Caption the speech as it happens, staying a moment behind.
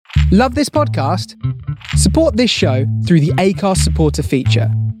Love this podcast? Support this show through the Acast supporter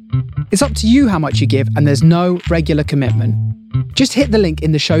feature. It's up to you how much you give, and there's no regular commitment. Just hit the link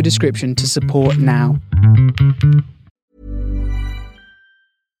in the show description to support now.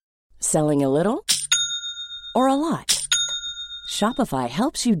 Selling a little or a lot? Shopify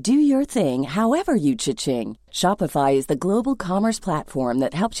helps you do your thing however you cha-ching. Shopify is the global commerce platform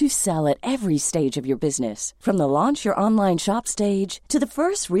that helps you sell at every stage of your business. From the launch your online shop stage to the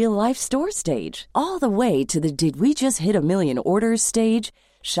first real-life store stage, all the way to the did we just hit a million orders stage.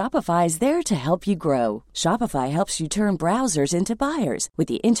 Shopify is there to help you grow. Shopify helps you turn browsers into buyers with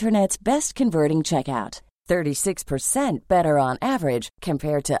the internet's best converting checkout. 36% better on average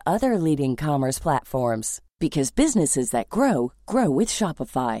compared to other leading commerce platforms. Because businesses that grow, grow with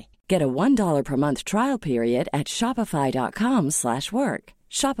Shopify. Get a $1 per month trial period at shopify.com/work.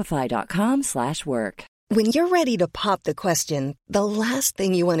 Shopify.com/work. When you're ready to pop the question, the last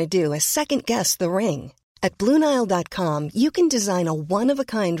thing you want to do is second-guess the ring. At BlueNile.com, you can design a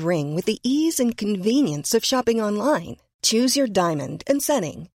one-of-a-kind ring with the ease and convenience of shopping online. Choose your diamond and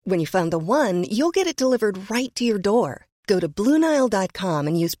setting. When you find the one, you'll get it delivered right to your door. Go to BlueNile.com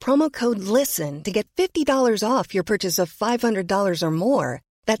and use promo code LISTEN to get $50 off your purchase of $500 or more.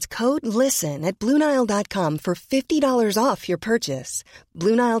 That's code LISTEN at BlueNile.com for $50 off your purchase.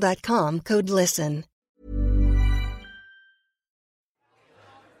 BlueNile.com, code LISTEN.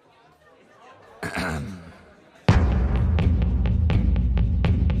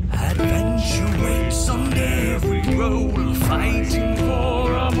 Adventure waits on every roll, fighting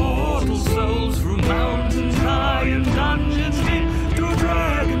for our mortal souls through mountains high and dungeons deep, through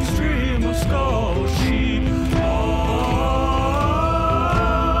dragon's stream of skull sheep.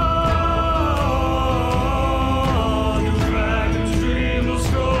 Through dragon's stream of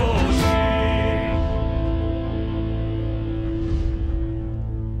skull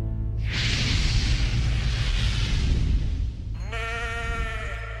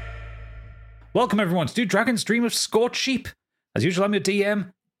Welcome everyone to Dragon's Dream of Scorched Sheep. As usual, I'm your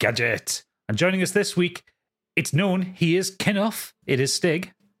DM, Gadget. And joining us this week, it's known he is Kenough. It is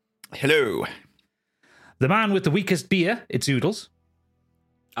Stig. Hello. The man with the weakest beer, it's Oodles.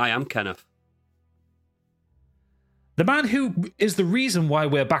 I am Kenneth. The man who is the reason why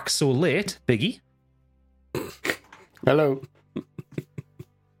we're back so late, Biggie. Hello.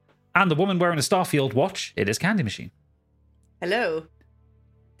 And the woman wearing a Starfield watch, it is Candy Machine. Hello.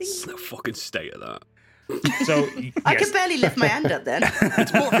 The fucking state of that. So I can barely lift my hand up then.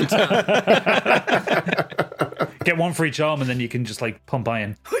 It's morphin' time. Get one for each arm and then you can just like pump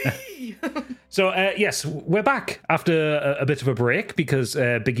iron. So yes, we're back after a bit of a break because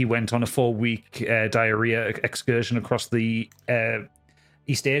Biggie went on a 4-week diarrhea excursion across the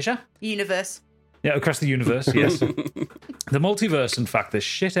East Asia. Universe. Yeah, across the universe, yes. The multiverse, in fact, there's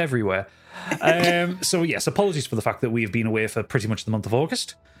shit everywhere. So yes, apologies for the fact that we've been away for pretty much the month of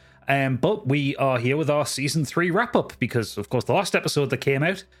August. But we are here with our Season 3 wrap-up because, of course, the last episode that came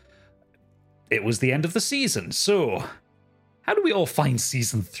out, it was the end of the season. So, how do we all find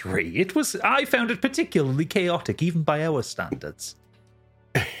Season 3? I found it particularly chaotic, even by our standards.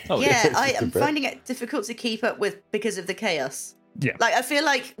 I am finding it difficult to keep up with because of the chaos. Yeah. Like, I feel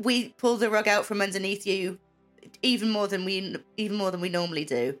like we pulled the rug out from underneath you even more than we normally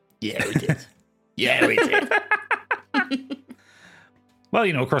do. Yeah, we did. Yeah, we did. Well,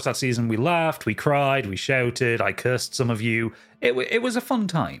 across that season, we laughed, we cried, we shouted, I cursed some of you. It was a fun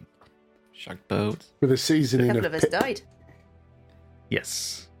time. Shagged boats. With a seasoning A couple of us died.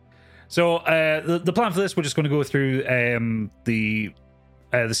 Yes. So the plan for this, we're just going to go through the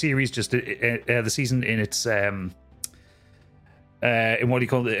series, just the season in its in what do you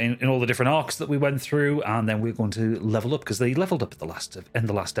call it, in all the different arcs that we went through, and then we're going to level up because they leveled up at the last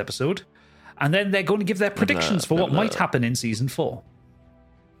episode, and then they're going to give their predictions for what might happen in season 4.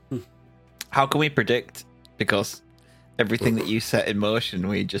 How can we predict? Because everything that you set in motion,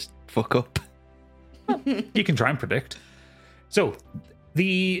 we just fuck up. You can try and predict. So,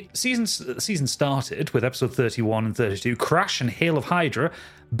 the season started with episode 31 and 32, Crash and Hail of Hydra,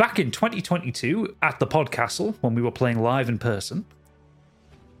 back in 2022 at the Podcastle when we were playing live in person,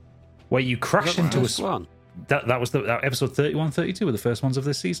 where you crashed into a... That was the episode 31, 32 were the first ones of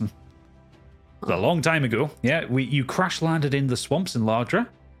this season. It was a long time ago. Yeah, you crash landed in the swamps in Lardra,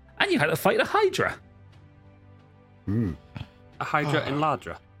 and you had to fight a Hydra. A Hydra in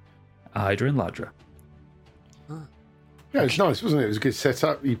Lardra? A Hydra in Lardra. Yeah, it's nice, wasn't it? It was a good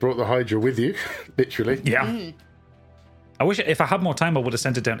setup. You brought the Hydra with you, literally. Yeah. I wish if I had more time, I would have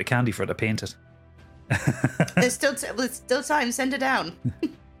sent it down to Candy for her to paint it. There's still time. Send it down.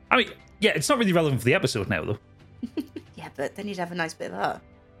 I mean, yeah, it's not really relevant for the episode now, though. Yeah, but then you'd have a nice bit of art.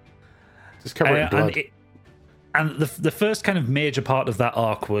 Just cover it in blood. And the first kind of major part of that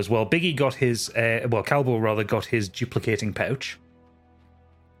arc was, well, Biggie got his, Calbo rather got his duplicating pouch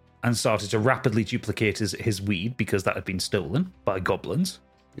and started to rapidly duplicate his weed because that had been stolen by goblins.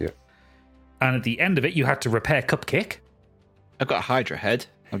 Yeah. And at the end of it, you had to repair Cupcake. I've got a Hydra head.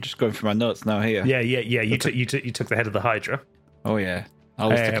 I'm just going through my notes now here. Yeah. You took the head of the Hydra. Oh, yeah. I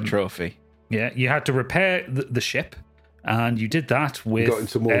always took a trophy. Yeah, you had to repair the ship, and you did that with... You got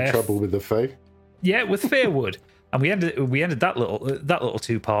into more trouble with the Fae. Yeah, with Fairwood. And we ended that little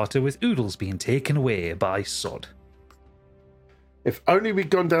two-parter with Oodles being taken away by Sod. If only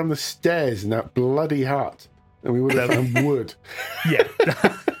we'd gone down the stairs in that bloody hut, and we would have found wood. Yeah.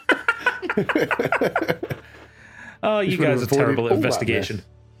 Oh, you guys are terrible at investigation.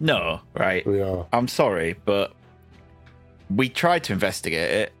 No, right. We are. I'm sorry, but we tried to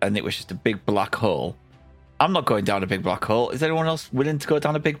investigate it, and it was just a big black hole. I'm not going down a big black hole. Is anyone else willing to go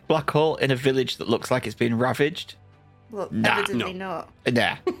down a big black hole in a village that looks like it's been ravaged? Well, Nah. evidently not.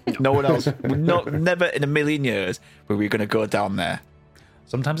 Nah. No one else. Never in a million years were we going to go down there.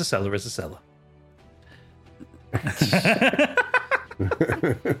 Sometimes a cellar is a cellar.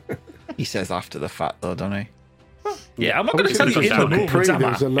 He says after the fact, though, doesn't he? Yeah, I'm not going to tell you in the down moment, There's a am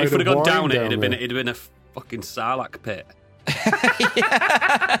I? load If we'd of have gone wine down it, down it'd there. have been a fucking Sarlacc pit.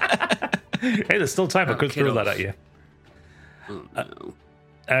 Hey, there's still time. I could kid throw that off. at you. Oh,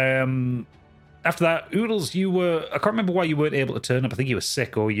 no. After that, Oodles, you were... I can't remember why you weren't able to turn up. I think you were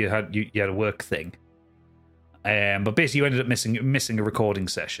sick or you had a work thing. But basically, you ended up missing a recording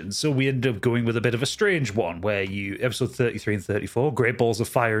session. So we ended up going with a bit of a strange one, where episode 33 and 34, Great Balls of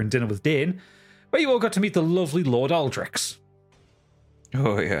Fire and Dinner with Dane, where you all got to meet the lovely Lord Aldrix.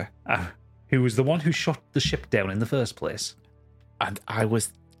 Oh, yeah. Who was the one who shot the ship down in the first place. And I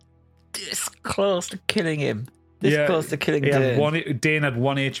was this close to killing him. Close to killing Dane. Dane had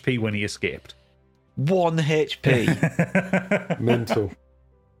 1 HP when he escaped. 1 HP. Mental.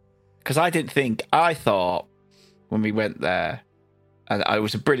 Because I thought when we went there, and I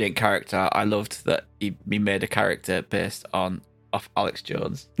was a brilliant character. I loved that he made a character based off Alex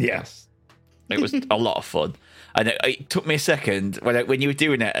Jones. Yes. It was a lot of fun. And it took me a second when you were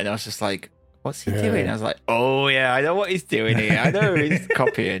doing it, and I was just like, what's he doing? I was like, oh yeah, I know what he's doing here. I know he's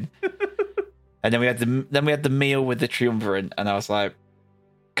copying. And then we had the meal with the triumvirate, and I was like,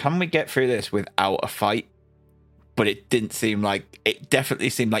 can we get through this without a fight? But it definitely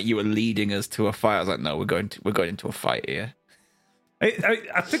seemed like you were leading us to a fight. I was like, no, we're going into a fight here.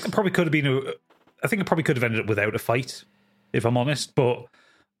 I think it probably could have been. I think it probably could have ended up without a fight, if I'm honest. But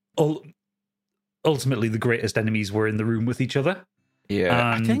ultimately, the greatest enemies were in the room with each other.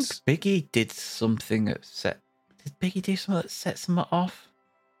 Yeah, and I think Biggie did something that set. Did Biggie do something that set someone off?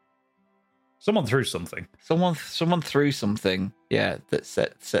 Someone threw something. Someone threw something. Yeah, that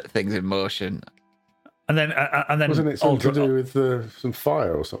set things in motion. And then Wasn't it something to do with some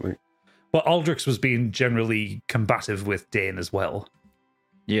fire or something? Well, Aldrix was being generally combative with Dane as well.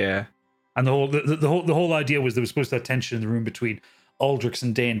 Yeah, and the whole idea was there was supposed to have tension in the room between Aldrix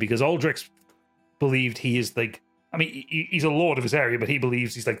and Dane because Aldrix believed he is like, I mean, he's a lord of his area, but he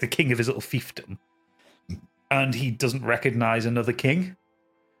believes he's like the king of his little fiefdom, and he doesn't recognize another king.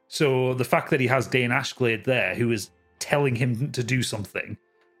 So the fact that he has Dane Ashglade there, who is telling him to do something,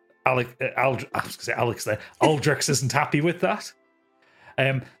 Aldrix isn't happy with that.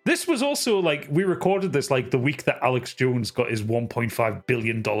 This was also like, we recorded this like the week that Alex Jones got his $1.5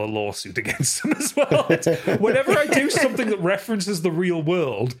 billion lawsuit against him as well. Whenever I do something that references the real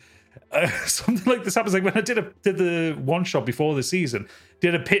world, something like this happens. Like when I did the one shot before the season,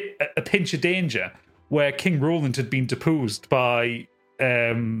 did a Pinch of Danger where King Roland had been deposed by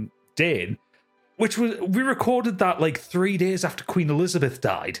Dane, which was, we recorded that like 3 days after Queen Elizabeth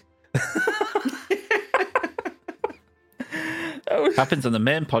died. happens on the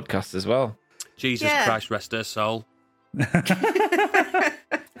main podcast as well. Jesus Christ, rest her soul.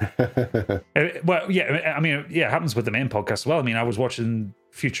 Well, yeah, I mean, yeah, it happens with the main podcast as well. I mean, I was watching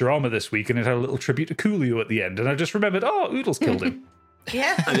Futurama this week and it had a little tribute to Coolio at the end, and I just remembered, Oodles killed him.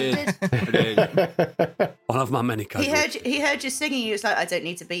 Yeah, I did. One of my many cousins. He heard you singing. He was like, "I don't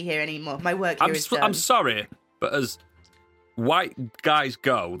need to be here anymore. My work here is done." I'm sorry, but as white guys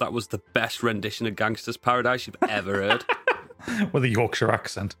go, that was the best rendition of Gangster's Paradise you've ever heard. With a Yorkshire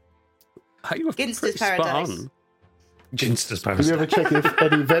accent. You were Ginster's pretty spot Paradise. on. Ginster's Did Paradise. you ever check if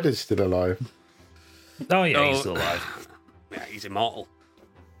Eddie Vedder's still alive? Oh yeah, he's still alive. Yeah, he's immortal.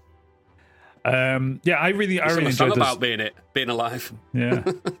 Yeah, I really There's a enjoyed song those. about being alive. Yeah,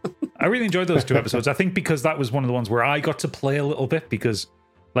 I really enjoyed those 2 episodes. I think because that was one of the ones where I got to play a little bit because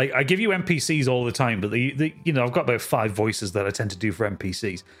Like, I give you NPCs all the time, but I've got about 5 voices that I tend to do for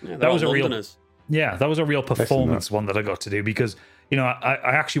NPCs. Yeah, that was a real, Londoners. yeah, that was a real performance one that I got to do because I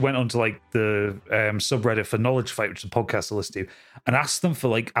actually went onto like the subreddit for Knowledge Fight, which is a podcast I listen to, and asked them for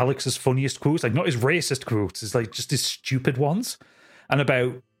like Alex's funniest quotes, like not his racist quotes, it's like just his stupid ones, and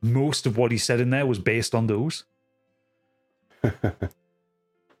about most of what he said in there was based on those.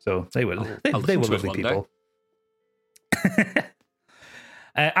 So they were they were lovely people.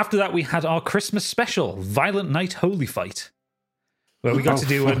 After that, we had our Christmas special, Violent Night Holy Fight, where we got to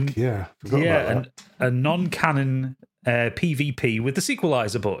do a non-canon PvP with the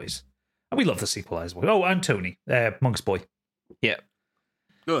Sequelizer boys. And we love the Sequelizer boys. Oh, and Tony, Monk's boy. Yeah.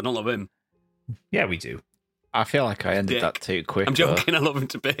 Good, I love him. Yeah, we do. I feel like I ended that too quick. I'm joking, I love him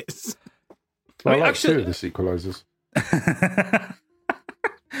to bits. I like two of the Sequelizers.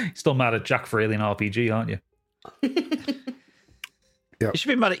 Still mad at Jack for Alien RPG, aren't you? You should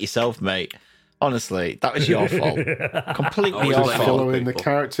be mad at yourself, mate. Honestly, that was your fault. Completely your fault. Following the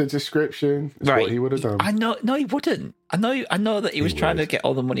character description is what he would have done. I know. No, he wouldn't. I know that he was trying to get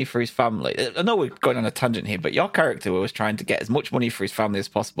all the money for his family. I know we're going on a tangent here, but your character was trying to get as much money for his family as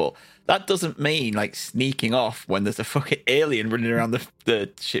possible. That doesn't mean like sneaking off when there's a fucking alien running around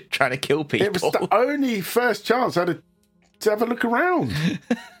the ship trying to kill people. It was the only first chance I had to have a look around.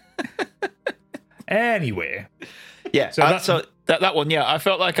 Anyway. Yeah, so that one, yeah, I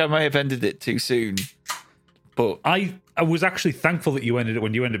felt like I may have ended it too soon. But I was actually thankful that you ended it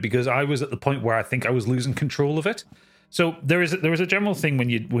when you ended, because I was at the point where I think I was losing control of it. So there is a general thing when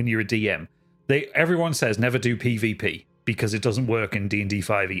you're a DM. Everyone says never do PvP because it doesn't work in D&D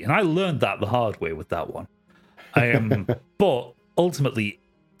 5e, and I learned that the hard way with that one. But ultimately,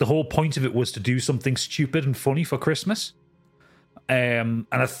 the whole point of it was to do something stupid and funny for Christmas. And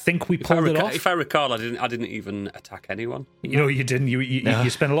I think we pulled it off. If I recall, I didn't even attack anyone. You didn't. You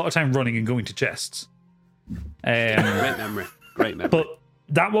spent a lot of time running and going to chests. Great memory. But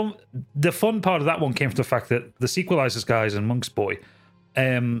that one, the fun part of that one came from the fact that the Sequelizers guys and Monk's Boy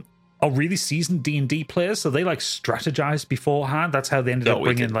are really seasoned D&D players, so they like strategize beforehand. That's how they ended up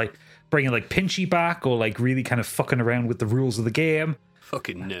bringing Pinchy back, or like really kind of fucking around with the rules of the game.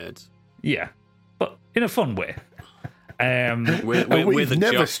 Fucking nerds. Yeah, but in a fun way. We've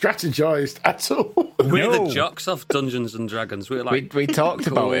never strategized at all. We're the jocks of Dungeons and Dragons. We're like we talked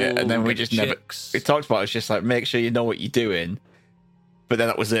about it, and then we just never. We talked about it. It's just like, make sure you know what you're doing. But then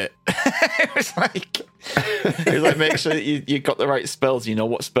that was it. It was like make sure that you got the right spells. You know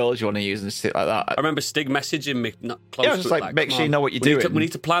what spells you want to use and shit like that. I remember Stig messaging me. Not close yeah, I was just like, make sure you know what you're doing. We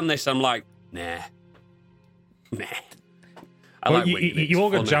need to plan this. I'm like, nah. You all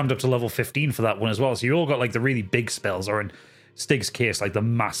got jammed up to level 15 for that one as well, so you all got like the really big spells, or in Stig's case, like the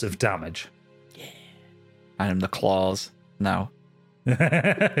massive damage. Yeah. And the claws now.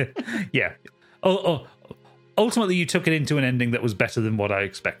 Yeah. Ultimately, you took it into an ending that was better than what I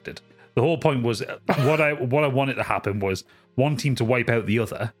expected. The whole point was what I wanted to happen was one team to wipe out the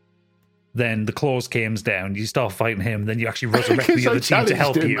other. Then the claws came down. You start fighting him. Then you actually resurrect the other team to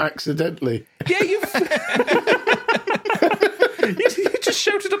help you. Accidentally. Yeah, you just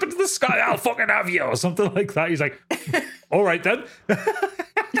shouted up into the sky, "I'll fucking have you," or something like that. He's like, "All right then."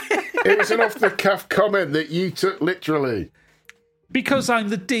 It was an off-the-cuff comment that you took literally. Because I'm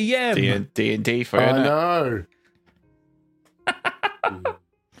the DM. D&D for you. I know.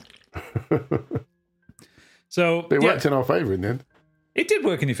 So it worked in our favour in the end. It did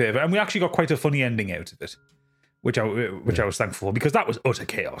work in your favour, and we actually got quite a funny ending out of it, which I was thankful for, because that was utter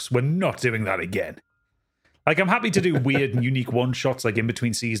chaos. We're not doing that again. Like, I'm happy to do weird and unique one-shots, like in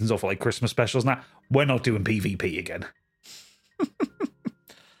between seasons or for like Christmas specials and that. We're not doing PvP again.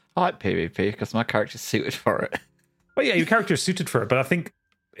 I like PvP because my character's suited for it. Well, yeah, your character's suited for it, but I think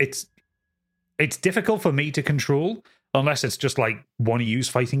it's difficult for me to control unless it's just like one of yous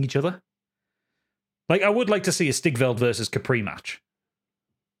fighting each other. Like, I would like to see a Stigveld versus Capri match.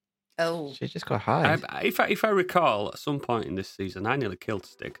 Oh, she just got high. If I recall, at some point in this season, I nearly killed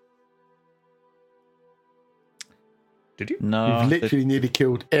Stig. Did you? No, you've literally nearly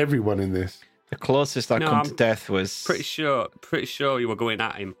killed everyone in this. The closest I come to death was pretty sure you were going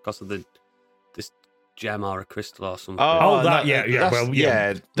at him because of this gem or a crystal or something. Well, we'll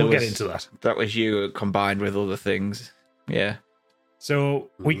get into that. That was you combined with other things. Yeah. So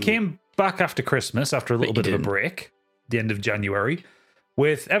we came back after Christmas, after a little bit of a break, the end of January,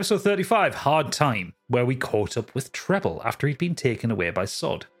 with episode 35, Hard Time, where we caught up with Treble after he'd been taken away by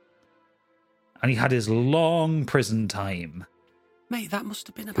Sod. And he had his long prison time. Mate, that must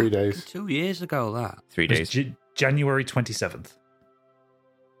have been about 3 days. 2 years ago, that. 3 days. January 27th.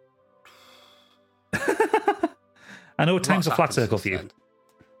 I know time's a flat circle for you.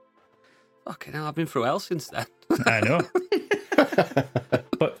 Fucking hell, I've been through hell since then. I know.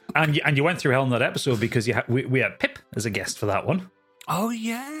 But and you went through hell in that episode because we had Pip as a guest for that one, Oh,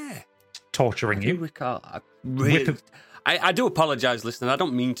 yeah. torturing you. I do apologise, listener. I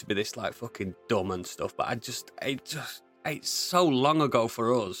don't mean to be this like fucking dumb and stuff, but it's so long ago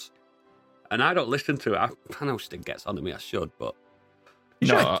for us, and I don't listen to it. I know Stig gets on to me. I should, but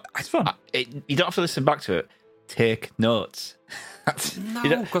No, It's fun. you don't have to listen back to it. Take notes. No, I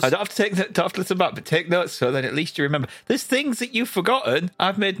don't have to listen back, but take notes so then at least you remember. There's things that you've forgotten.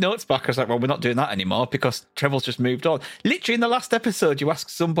 I've made notes back. I was like, well, we're not doing that anymore because Trevor's just moved on. Literally in the last episode, you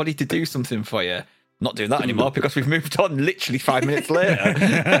asked somebody to do something for you. Not doing that anymore because we've moved on literally 5 minutes later.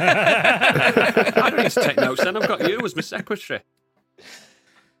 I don't need to take notes. Then I've got you as my secretary.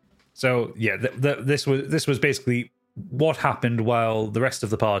 So yeah, this was basically what happened while the rest of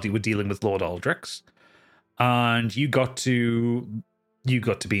the party were dealing with Lord Aldrich, and you got to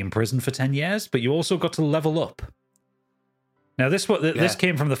be in prison for 10 years, but you also got to level up. Now this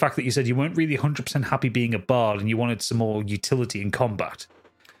came from the fact that you said you weren't really 100% happy being a bard, and you wanted some more utility in combat.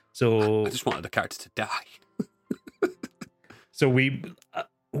 So I just wanted the character to die. So we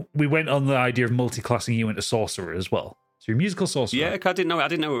went on the idea of multi-classing you into sorcerer as well. So you're a musical sorcerer. Yeah, I didn't know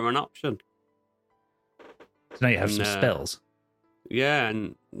it were an option. So now you have some spells. Yeah,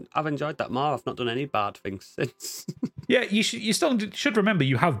 and I've enjoyed that more. I've not done any bad things since. Yeah, you still should remember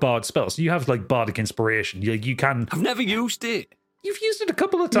you have bard spells. So you have like bardic inspiration. You can. I've never used it. You've used it a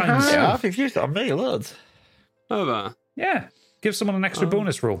couple of times. Yeah, I've used it on me loads. Over. Yeah, give someone an extra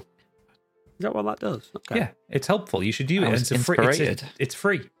bonus roll. Is that what that does? Okay. Yeah, it's helpful. You should do it. I was It's free. inspired. It's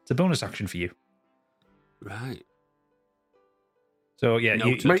free. It's a bonus action for you. Right. So yeah,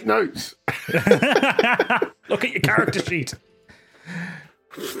 Noted. Make notes. Look at your character sheet.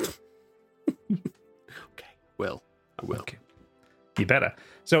 I will. Okay. You better.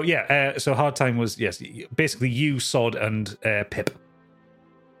 So yeah, so hard time was basically you, Sod, and Pip,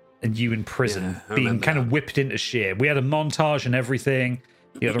 and you in prison Yeah, I being remember kind of that. whipped into shape. We had a montage and everything.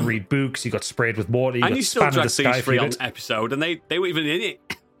 You had to read books. You got sprayed with water. You And got you still span in the dragged sky these for three a on bit. episode, and they were even in it.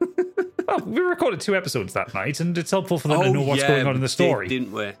 Well, we recorded 2 episodes that night, and it's helpful for them to know what's going on in the story.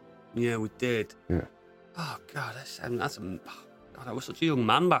 Didn't we? Yeah, we did. Yeah. Oh God, I was such a young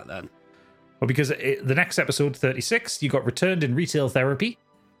man back then. Well, because the next episode, 36, you got returned in retail therapy,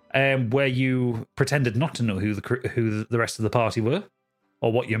 where you pretended not to know who the rest of the party were,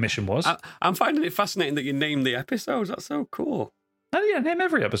 or what your mission was. I'm finding it fascinating that you named the episodes. That's so cool. Oh yeah, name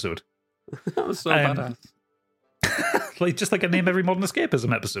every episode. That was so badass. Just like a name every modern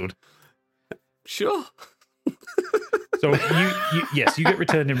escapism episode. Sure. So you get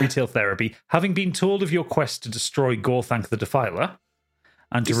returned in retail therapy, having been told of your quest to destroy Gorthank the Defiler,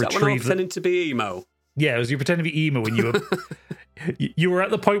 and to Is that when I'm retrieve. pretending to be emo? Yeah, it was you pretending to be emo when you were. You were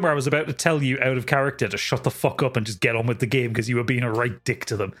at the point where I was about to tell you out of character to shut the fuck up and just get on with the game because you were being a right dick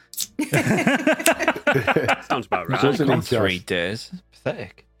to them. Sounds about right. Doesn't Gone he just? 3 days.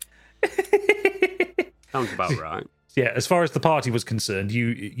 Pathetic. Sounds about right. Yeah, as far as the party was concerned,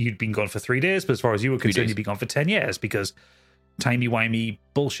 you'd been gone for 3 days, but as far as you were concerned, days. you'd been gone for 10 years because timey-wimey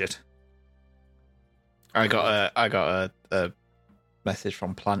bullshit. I got a message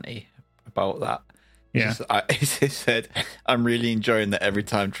from Planty about that. Yeah. He said, I'm really enjoying that every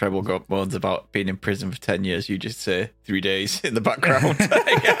time Treble got moans about being in prison for 10 years, you just say 3 days in the background.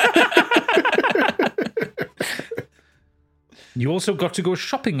 You also got to go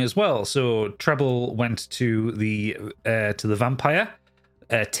shopping as well. So Treble went to the vampire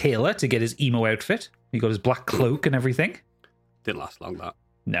tailor to get his emo outfit. He got his black cloak and everything. Didn't last long, that.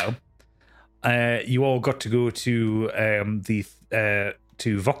 No. You all got to go to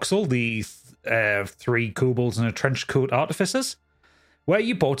Voxel, the 3 kobolds and a trench coat artificers, where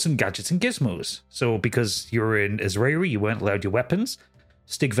you bought some gadgets and gizmos. So because you were in Israeli, you weren't allowed your weapons.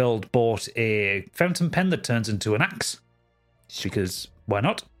 Stigveld bought a fountain pen that turns into an axe, because why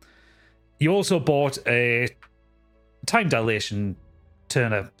not? You also bought a time dilation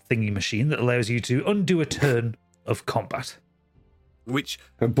turner thingy machine that allows you to undo a turn of combat. Which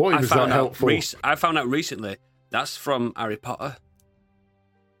And boy, was that helpful. I found out recently that's from Harry Potter.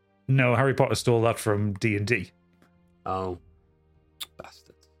 No, Harry Potter stole that from D&D. Oh,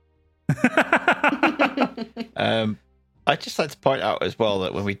 bastards. I'd just like to point out as well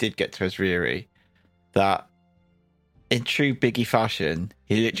that when we did get to Ezreiri, that in true Biggie fashion,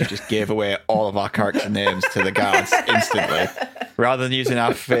 he literally just gave away all of our character names to the guards instantly. Rather than using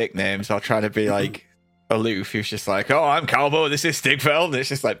our fake names or trying to be like aloof, he was just like, oh, I'm Calbo, this is Stigveld. And it's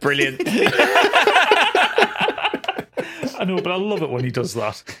just like, brilliant. I know, but I love it when he does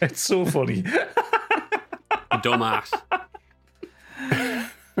that. It's so funny. Dumbass.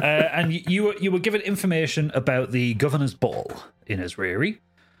 And you were given information about the Governor's Ball in Azriri,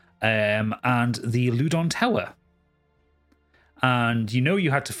 and the Ludon Tower. And you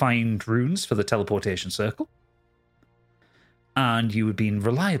had to find runes for the teleportation circle. And you had been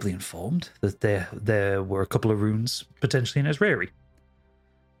reliably informed that there were a couple of runes potentially in Azriri.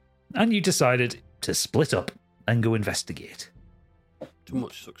 And you decided to split up and go investigate. Too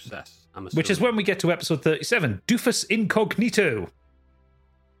much success, I'm assuming. Which is when we get to episode 37, Doofus Incognito.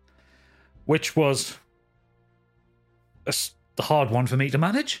 Which was the hard one for me to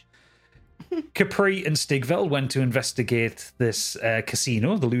manage. Capri and Stigveld went to investigate this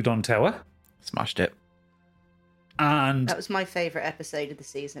casino, the Ludon Tower. Smashed it. And That was my favourite episode of the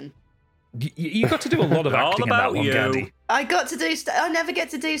season. you got to do a lot of All acting in that about one, you. Gandhi. I got to do stuff. I never get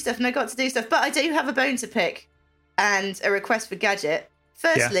to do stuff, and I got to do stuff. But I do have a bone to pick and a request for Gadget.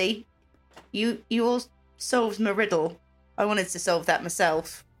 Firstly, you all solved my riddle. I wanted to solve that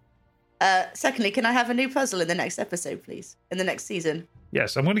myself. Secondly, can I have a new puzzle in the next episode, please? In the next season?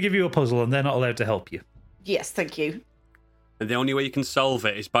 Yes, I'm going to give you a puzzle and they're not allowed to help you. Yes, thank you. And the only way you can solve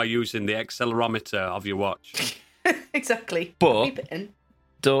it is by using the accelerometer of your watch. Exactly. But- Keep it in.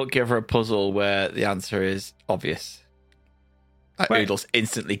 Don't give her a puzzle where the answer is obvious. Wait. Oodles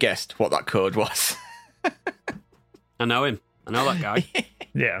instantly guessed what that code was. I know him. I know that guy.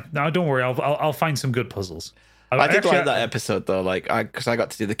 Yeah, no, don't worry. I'll find some good puzzles. I did actually- like that episode though, because I got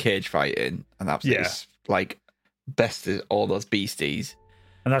to do the cage fighting, and that Yeah. was bested all those beasties.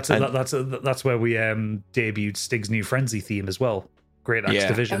 And that's where we debuted Stig's new Frenzy theme as well. Great Axe Yeah.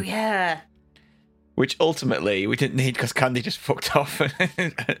 Division. Oh, yeah. Which ultimately we didn't need because Candy just fucked off. Well,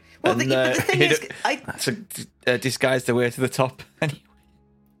 but the thing is, disguised their way to the top anyway.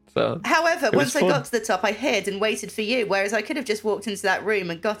 So, however, it was once I fun. got to the top, I hid and waited for you, whereas I could have just walked into that room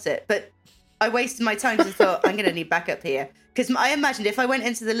and got it. But I wasted my time because I thought, I'm going to need backup here. Because I imagined if I went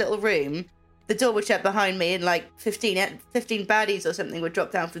into the little room, the door would shut behind me and 15 baddies or something would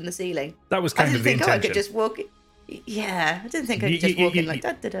drop down from the ceiling. That was I kind didn't of the think, intention. I could just walk. Yeah, I didn't think I could just walk in like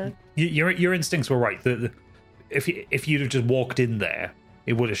da-da-da. Your instincts were right. If you'd have just walked in there,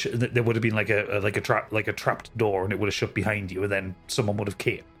 it would have there would have been like a trapped door, and it would have shut behind you, and then someone would have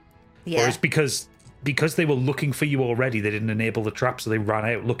came. Yeah. Whereas because they were looking for you already, they didn't enable the trap, so they ran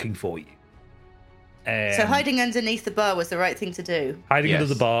out looking for you. So hiding underneath the bar was the right thing to do. Hiding under Yes.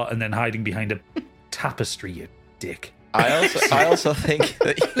 the bar and then hiding behind a tapestry, you dick. I also think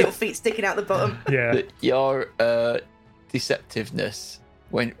that, Little feet sticking out the bottom. Yeah. that your deceptiveness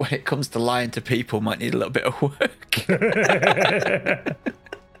when it comes to lying to people might need a little bit of work.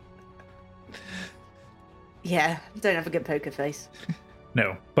 Yeah, don't have a good poker face.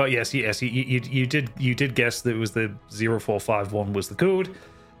 No, but yes, you did guess that it was the 0451 was the code.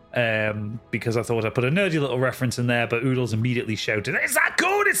 Because I thought I put a nerdy little reference in there, but Oodles immediately shouted, "It's that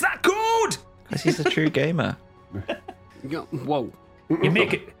code! It's that code!" Because he's a true gamer. Whoa. You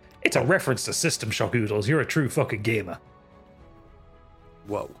make it. It's a reference to System Shock, Oodles. You're a true fucking gamer.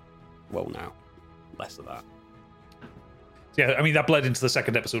 Whoa now. Less of that. Yeah, I mean that bled into the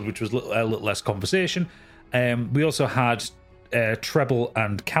second episode, which was a little less conversation. We also had Treble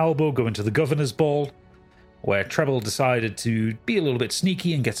and Calbo go into the Governor's Ball, where Treble decided to be a little bit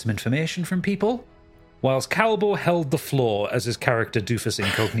sneaky and get some information from people, whilst Calbo held the floor as his character Doofus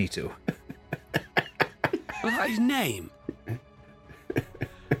Incognito. Was that his name?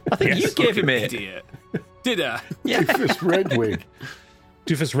 I think Yes. you gave him it. Idiot. Did I? Doofus Redwig.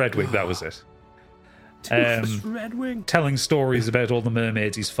 Doofus Redwig, that was it. Red Wing. Telling stories about all the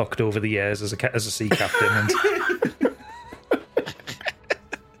mermaids he's fucked over the years as a sea captain. And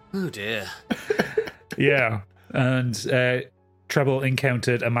Oh dear. yeah, and Treble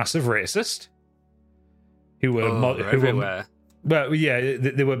encountered a massive racist who were They're everywhere. well, yeah,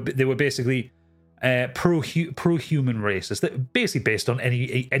 they were basically pro-human racists. They're basically based on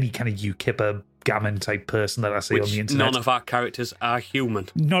any kind of UKIPper gammon type person that I see on Which the internet. none of our characters are human.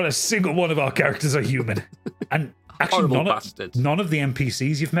 Not a single one of our characters are human, and actually Horrible none bastards. of the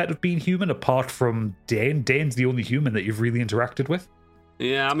NPCs you've met have been human, apart from Dane. Dane's the only human that you've really interacted with.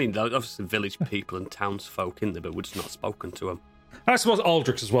 Yeah, I mean, obviously village people and townsfolk in there, but we're just not spoken to them. I suppose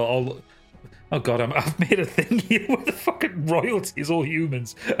Aldrich as well. Oh god, I've made a thing here where the fucking royalty is all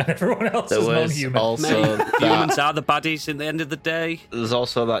humans and everyone else There is was non-human. also Humans that, are the baddies at the end of the day. there's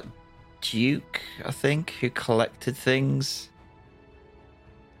also that Duke, I think, who collected things.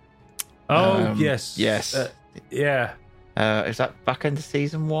 Yes. Yeah. Is that back into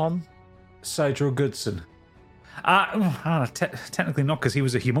season 1? Sidro Goodson. Technically not, because he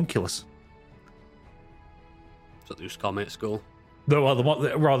was a homunculus. That's what they used to call me at school. The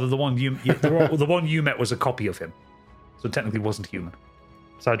one you met was a copy of him, so technically wasn't human.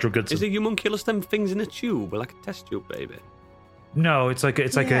 Sidro Goodson. Is a homunculus them things in a tube, like a test tube, baby? No, it's like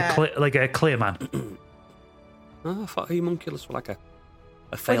a clay man. Oh, I thought a homunculus were like a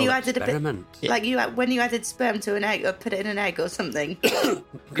When failed you added experiment. when you added sperm to an egg or put it in an egg or something.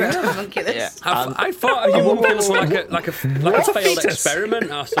 Grown homunculus. Yeah. I thought a homunculus were like a failed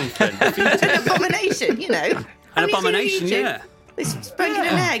experiment or something. An abomination, you know. An abomination, yeah. They spank in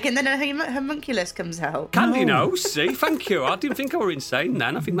an egg and then a homunculus comes out. Candy knows. See, thank you. I didn't think I were insane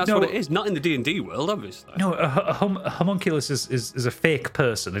then. I think that's No. what it is. Not in the D&D world, obviously. No, a homunculus is a fake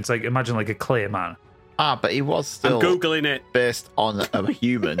person. It's like, imagine like a clay man. But he was I'm still Googling it. based on a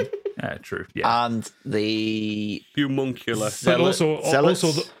human. Yeah, true. Yeah. And the Homunculus. But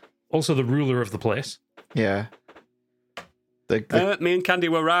Zealots. also the ruler of the place. Yeah. The Me and Candy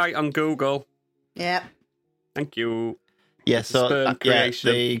were right on Google. Yeah. Thank you. yeah, so Sperm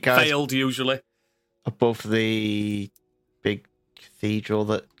creation. the guys Failed, usually. above the big cathedral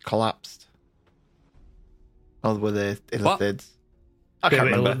that collapsed. Oh, were they illithids? I They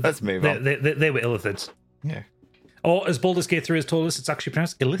can't were remember. Let's move on. They were illithids. Yeah. Or, as Baldur's Gate 3 has told us, it's actually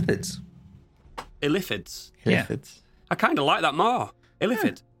pronounced illithids. Illithids. Yeah. Illithids. I kind of like that more.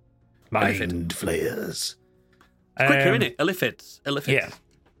 Illithid. Mind flayers. Quicker, innit? Illithids. Illithids. Yeah.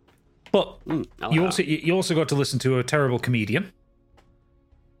 But I like you also got to listen to a terrible comedian,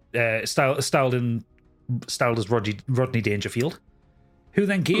 styled as Rodney Dangerfield, who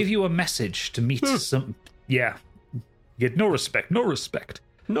then gave you a message to meet some. Yeah, you had no respect. No respect.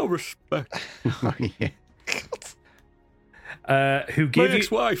 Oh, yeah. Who My gave you?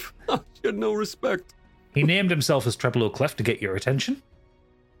 ex-wife. She had no respect. He named himself as Treble O'Clef to get your attention,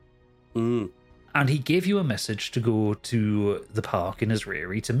 and he gave you a message to go to the park in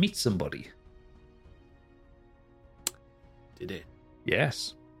Israeli to meet somebody. Did it?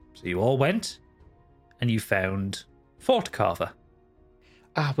 Yes. So you all went, and you found Fort Carver.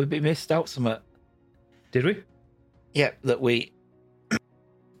 We missed out some. Did we? Yeah, that we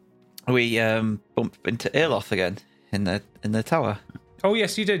bumped into Aeloth again in the tower. Oh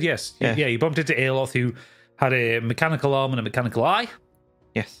yes, you did. Yes, Yeah. You bumped into Aeloth, who had a mechanical arm and a mechanical eye,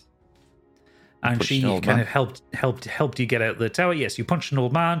 Yes. and Punched she an old kind man. of helped you get out of the tower. Yes, you punched an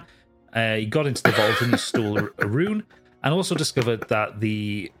old man. You got into the vault and you stole a rune, and also discovered that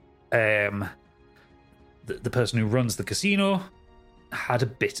the person who runs the casino had a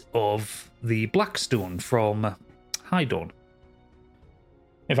bit of the Blackstone from High Dawn.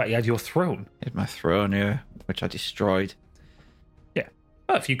 In fact, you had your throne. It's my throne here, which I destroyed. Yeah.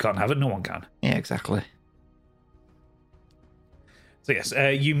 Well, if you can't have it, no one can. Yeah, exactly. So yes,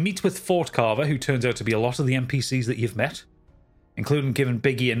 you meet with Fort Carver, who turns out to be a lot of the NPCs that you've met, including giving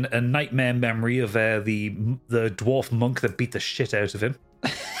Biggie a nightmare memory of the dwarf monk that beat the shit out of him.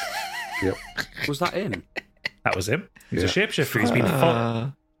 Yep. Was that him? That was him. He's Yeah. a shapeshifter. He's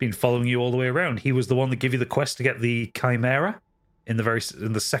been following you all the way around. He was the one that gave you the quest to get the Chimera in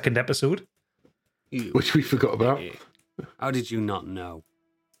the second episode. Which we forgot about. How did you not know?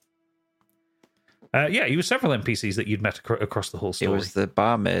 Yeah, he was several NPCs that you'd met across the whole It story. was the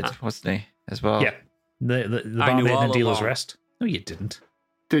barmaid, wasn't he, as well? Yeah, the I knew barmaid all in Dealer's along. Rest. No, you didn't.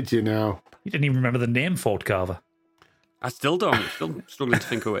 Did you now? You didn't even remember the name Fort Carver. I still don't. Still struggling to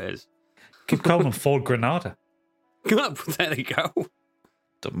think who it is. Keep calling him Fort Granada. There you go.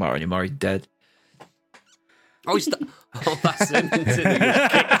 Don't matter anymore, he's dead. Oh, that's him. Isn't it?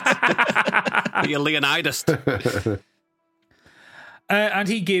 You're Leonidas. And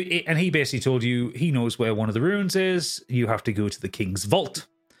he basically told you he knows where one of the ruins is. You have to go to the King's Vault.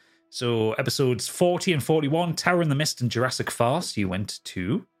 So episodes 40 and 41, Tower in the Mist and Jurassic Farce, you went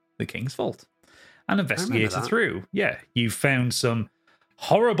to the King's Vault and investigated that. through. Yeah, you found some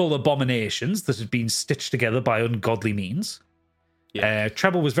horrible abominations that had been stitched together by ungodly means. Yeah.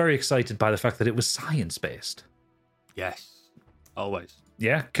 Treble was very excited by the fact that it was science-based. Yes. Always.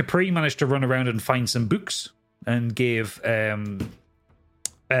 Yeah, Capri managed to run around and find some books and gave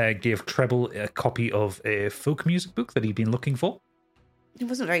Treble a copy of a folk music book that he'd been looking for. He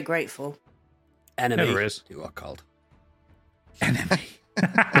wasn't very grateful. Enemy. Never is. You are called. Enemy.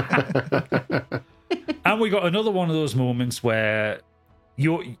 And we got another one of those moments where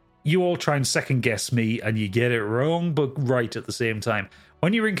you all try and second guess me and you get it wrong but right at the same time.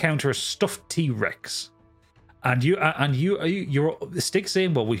 When you encounter a stuffed T-Rex and you're Stig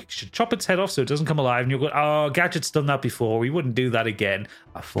saying, well, we should chop its head off so it doesn't come alive, and you're going, oh, Gadget's done that before, we wouldn't do that again.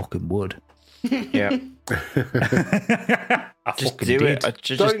 I fucking would. Yeah. I Just fucking do did.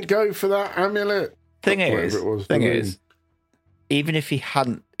 it. Don't go for that amulet. Thing Whatever is, it was, the moon. even if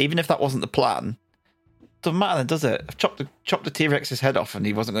that wasn't the plan, doesn't matter then, does it? I've chopped the T-Rex's head off and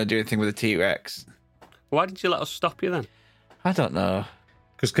he wasn't going to do anything with the T-Rex. Why did you let us stop you then? I don't know.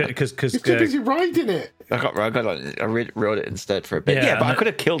 Because He's too busy riding it. I rode it instead for a bit. Yeah, but I could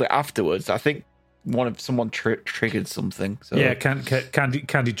have killed it afterwards. I think someone triggered something. So. Yeah,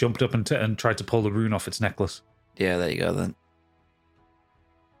 Candy jumped up and tried to pull the rune off its necklace. Yeah, there you go then.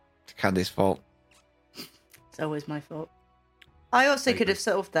 It's Candy's fault. It's always my fault. I also could have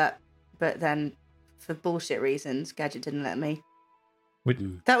solved that, but then for bullshit reasons, Gadget didn't let me.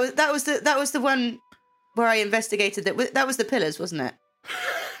 That was the one where I investigated that. That was the pillars, wasn't it?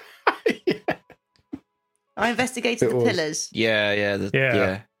 Yeah. I investigated the pillars.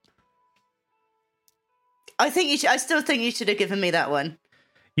 Yeah. I still think you should have given me that one.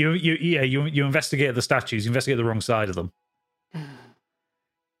 You investigated the statues. You investigated the wrong side of them.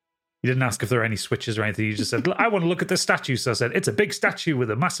 You didn't ask if there are any switches or anything. You just said, I want to look at this statue. So I said, it's a big statue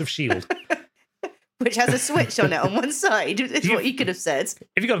with a massive shield. Which has a switch on it on one side, is what you could have said.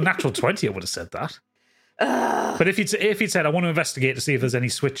 If you got a natural 20, I would have said that. But if you'd said, I want to investigate to see if there's any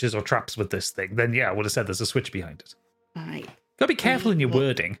switches or traps with this thing, then yeah, I would have said there's a switch behind it. All right. Gotta be careful in your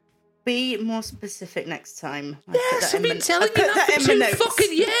wording. Be more specific next time. Yes, I've been telling you that for 2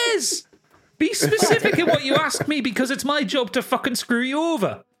 fucking years. Be specific in what you ask me because it's my job to fucking screw you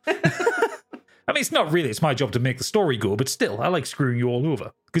over. I mean, it's not really. It's my job to make the story go, but still, I like screwing you all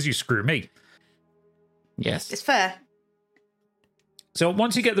over because you screw me. Yes. It's fair. So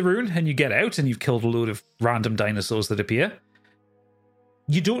once you get the rune and you get out and you've killed a load of random dinosaurs that appear,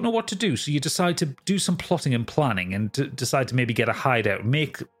 you don't know what to do. So you decide to do some plotting and planning and decide to maybe get a hideout,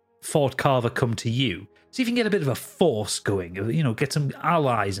 make Fort Carver come to you. See if you can get a bit of a force going, get some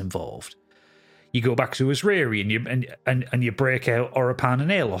allies involved. You go back to Israeli and you break out Orapan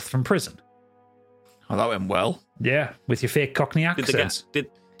and Aeloth from prison. Oh, that went well. Yeah, with your fake Cockney accents. Did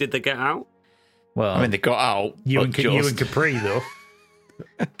they get out? Well, I mean, they got out. You and Capri, though,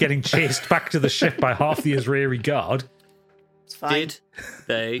 getting chased back to the ship by half the Israeli guard. It's fine. Did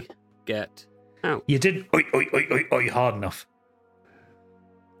they get out? You did. Oi, hard enough.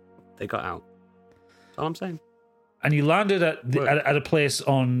 They got out. That's all I'm saying. And you landed at a place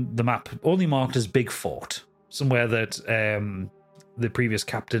on the map only marked as Big Fort, somewhere that the previous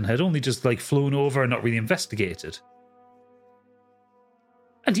captain had only just flown over and not really investigated.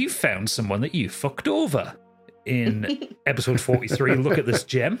 And you found someone that you fucked over in episode 43. Look at this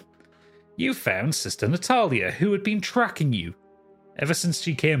gem. You found Sister Natalia, who had been tracking you ever since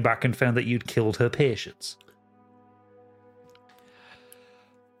she came back and found that you'd killed her patients.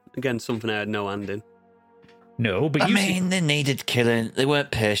 Again, something I had no hand in. No, but they needed killing. They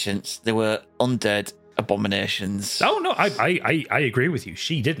weren't patients. They were undead abominations. Oh no, I agree with you.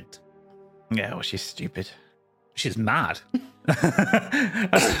 She didn't. Yeah, well, she's stupid. She's mad.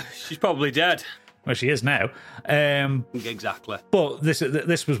 She's probably dead. Well, she is now. Exactly. But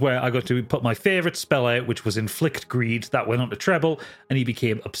this was where I got to put my favourite spell out, which was Inflict Greed. That went on to Treble, and he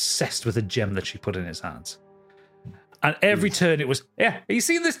became obsessed with a gem that she put in his hands. And every turn it was, have you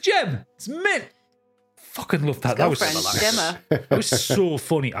seen this gem? It's mint. Fucking love that. That was so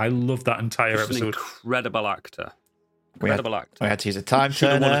funny. I loved that entire Just episode. An incredible actor. We had to use a time Should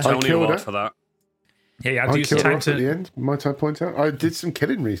have won a turner. Tony Award for that. Yeah, you had to I use the killed her time off at the turner. end. Might I point out? I did some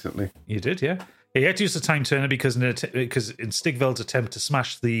killing recently. You did, yeah. You had to use the time turner because in Stigveld's attempt to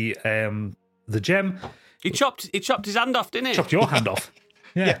smash the gem, He chopped his hand off, didn't he? chopped your hand off.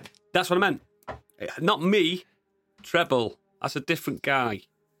 Yeah. That's what I meant. Not me. Treble. That's a different guy.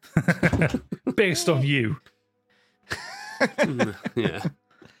 Based on you. Yeah.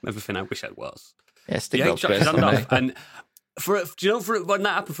 Everything I wish I was. Yeah, He Stigveld's chopped his based hand on me. off. And when that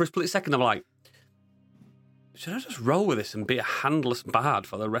happened for a split second, I'm like, should I just roll with this and be a handless bard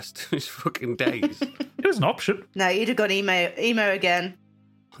for the rest of his fucking days? It was an option. No, you'd have gone emo again.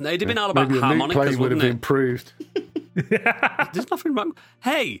 No, it'd have been all about Maybe a loot play harmonicas, would have wouldn't it? improved. There's nothing wrong.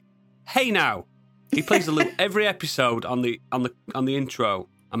 Hey now. He plays the loop every episode on the intro.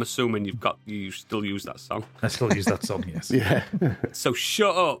 I'm assuming you still use that song. I still use that song, yes. Yeah. So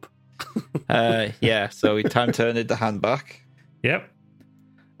shut up. So we time turned the hand back. Yep.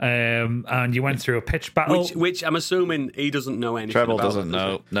 And you went through a pitch battle. Which I'm assuming he doesn't know anything Treble about. doesn't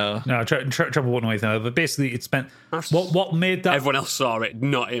know. No. No, Treble won't know anything about it, but basically it spent... What made that... Everyone else saw it,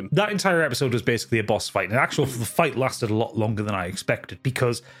 not him. That entire episode was basically a boss fight. And the fight lasted a lot longer than I expected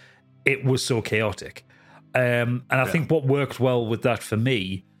because it was so chaotic. And I think what worked well with that for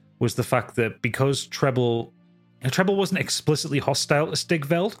me was the fact that because Treble wasn't explicitly hostile to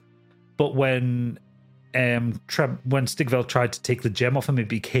Stigveld, but when Stigveld tried to take the gem off him, it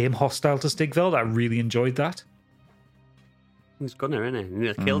became hostile to Stigveld. I really enjoyed that. He's gunner, isn't he? He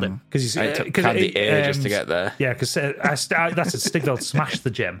nearly killed him. Because It took Candy ages to get there. Yeah, because that's it. Stigveld smashed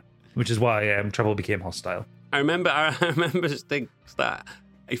the gem, which is why Treble became hostile. I remember things that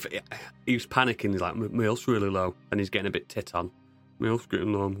if he was panicking, he's like, my health's really low, and he's getting a bit tit on. My health's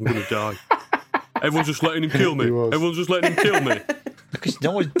getting low, I'm going to die. Everyone's just letting him kill me. Everyone's just letting him kill me. Because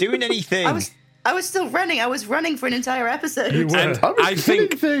no one's doing anything. I was still running. I was running for an entire episode. You were. And I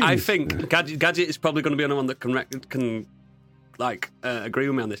think things. Gadget is probably going to be the only one that can agree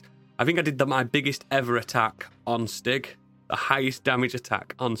with me on this. I think I did my biggest ever attack on Stig. The highest damage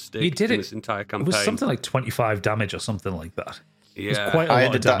attack on Stig You did in it. this entire campaign. It was something like 25 damage or something like that. It was Yeah. quite a I lot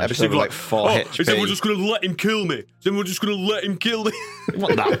ended of that damage. episode with like 4 HP. Is everyone just going to let him kill me? Is everyone just going to let him kill me? It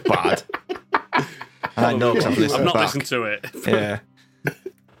wasn't that bad. And I know because I've listened I've not back. listened to it. Yeah.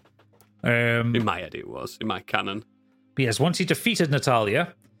 In my head it was. In my canon. But yes, once he defeated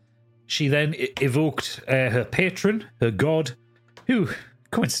Natalia, she then evoked her patron, her god, who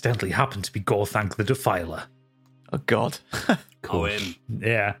coincidentally happened to be Gorthank the Defiler. Oh, God. Oh, him.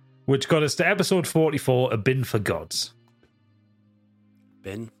 Yeah, which got us to episode 44, A Bin for Gods.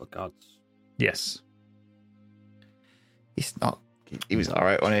 Bin for gods. Yes. He's not... He was all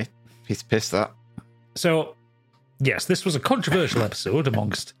right, wasn't he? He's pissed that. So, yes, this was a controversial episode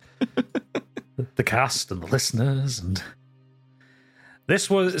amongst the cast and the listeners, and this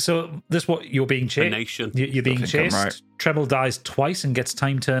what you're being chased. The nation. You're being Don't think I'm chased. right. Treble dies twice and gets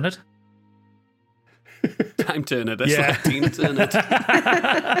time turned. Time Turner. That's Yeah. like Team Turner.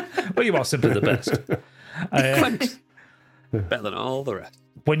 Well, you are simply the best. Better than all the rest.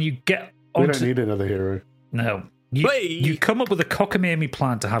 When you get We onto don't need another hero. no, Hey! you come up with a cockamamie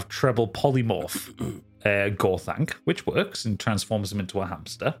plan to have Treble polymorph Gorthank, which works and transforms him into a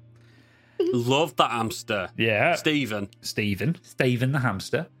hamster. Love that hamster. Yeah, Stephen. Steven the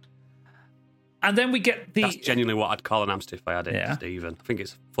hamster. And then we get the That's genuinely what I'd call an hamster if I had it. Yeah. Stephen. I think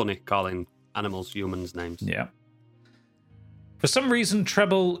it's funny calling animals humans' names. Yeah. For some reason,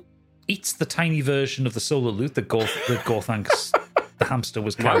 Treble eats the tiny version of the solar loot that Gorthank's the hamster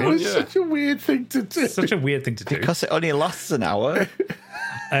was It carrying. was Yeah. such a weird thing to do. Such a weird thing to do. Because it only lasts an hour,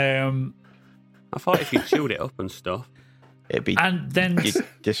 I thought if you chewed it up and stuff. it'd be... and then You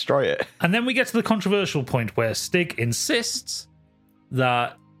destroy it. and then we get to the controversial point where Stig insists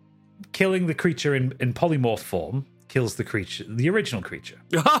that killing the creature in polymorph form kills the original creature.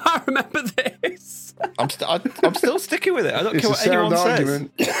 I remember this. I'm still sticking with it. I don't It's care a what anyone sound says.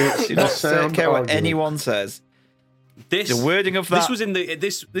 argument. It's Do a not sound care what argument. anyone says. This The wording of that- This was in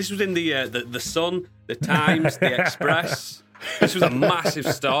the Sun, the Times, the Express. This was a massive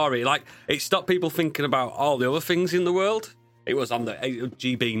story. Like, it stopped people thinking about all the other things in the world. It was on the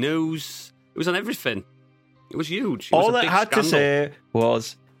GB News. It was on everything. It was huge. It was All a it big had scandal. to say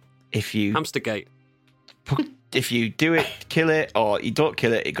was, if you Hamstergate. do it, kill it, or you don't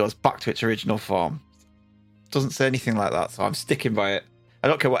kill it, it goes back to its original form. Doesn't say anything like that, so I'm sticking by it. I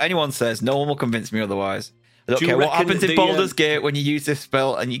don't care what anyone says. No one will convince me otherwise. I don't Do you care what reckon happens in the, Baldur's Gate when you use this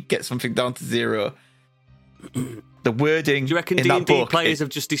spell and you get something down to 0. The wording Do you reckon in that D&D book players is- have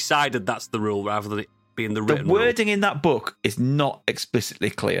just decided that's the rule rather than it being the the written rule? wording in that book is not explicitly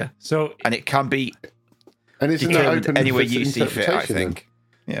clear, So and it can be And isn't that determined open any way for you see fit. I interpretation then? think.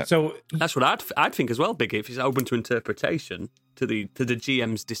 Yeah. so That's what I'd think as well, Biggie, if it's open to interpretation to the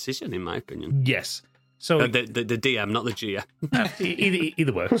GM's decision, in my opinion. yes. So The DM, not the GM.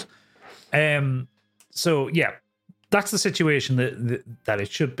 either works. So yeah, that's the situation that it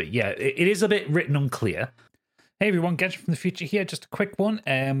should be. Yeah, it is a bit written unclear. Hey everyone, Gadget from the future here. Just a quick one.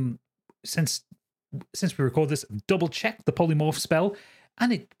 Since we record this, double check the polymorph spell,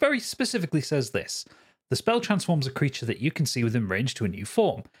 and it very specifically says this: the spell transforms a creature that you can see within range to a new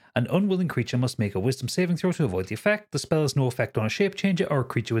form. An unwilling creature must make a Wisdom saving throw to avoid the effect. The spell has no effect on a shape changer or a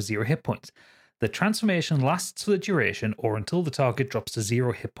creature with 0 hit points. The transformation lasts for the duration or until the target drops to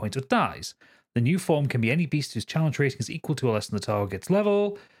 0 hit points or dies. The new form can be any beast whose challenge rating is equal to or less than the target's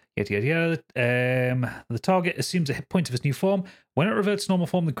level. Yada yada yada. The target assumes a hit point of its new form. When it reverts to normal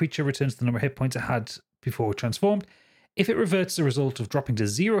form, the creature returns the number of hit points it had before it transformed. If it reverts as a result of dropping to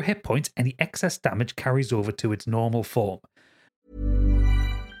 0 hit points, any excess damage carries over to its normal form.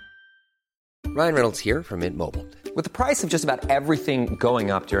 Ryan Reynolds here from Mint Mobile. With the price of just about everything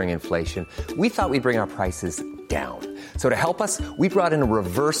going up during inflation, we thought we'd bring our prices down. So to help us, we brought in a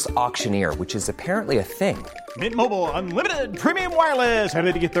reverse auctioneer, which is apparently a thing. Mint Mobile Unlimited Premium Wireless. How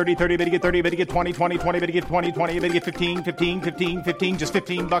to get 30, 30, bit to get 30, bit to get 20, 20, 20, bit to get 20, 20, bit to get 15, 15, 15, 15, just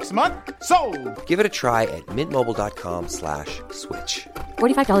 $15 a month? Sold! Give it a try at mintmobile.com/switch.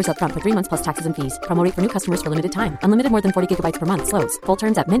 $45 up front for 3 months plus taxes and fees. Promo rate for new customers for limited time. Unlimited more than 40 gigabytes per month. Slows full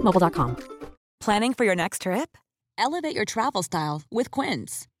terms at mintmobile.com. Planning for your next trip? Elevate your travel style with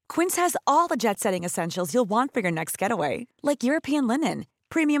Quince. Quince has all the jet-setting essentials you'll want for your next getaway, like European linen,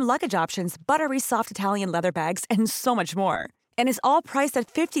 premium luggage options, buttery soft Italian leather bags, and so much more. And is all priced at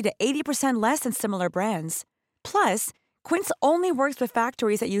 50 to 80% less than similar brands. Plus, Quince only works with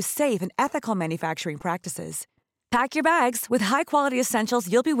factories that use safe and ethical manufacturing practices. Pack your bags with high-quality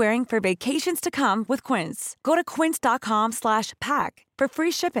essentials you'll be wearing for vacations to come with Quince. Go to quince.com/pack for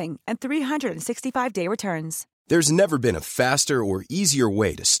free shipping and 365-day returns. There's never been a faster or easier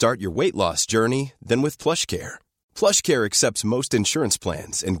way to start your weight loss journey than with PlushCare. PlushCare accepts most insurance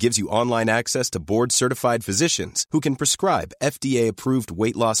plans and gives you online access to board-certified physicians who can prescribe FDA-approved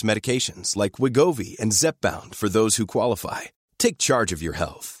weight loss medications like Wegovy and Zepbound for those who qualify. Take charge of your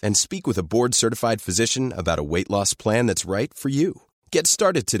health and speak with a board-certified physician about a weight loss plan that's right for you. Get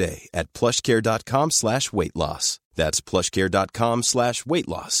started today at plushcare.com/weight loss. That's plushcare.com/weight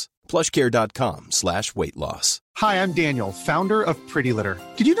loss. plushcare.com/weight loss. Hi, I'm Daniel, founder of Pretty Litter.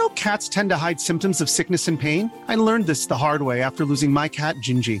 Did you know cats tend to hide symptoms of sickness and pain? I learned this the hard way after losing my cat,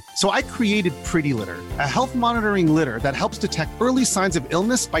 Gingy. So I created Pretty Litter, a health monitoring litter that helps detect early signs of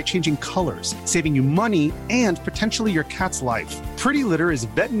illness by changing colors, saving you money and potentially your cat's life. Pretty Litter is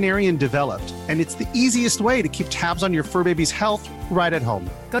veterinarian developed, and it's the easiest way to keep tabs on your fur baby's health right at home.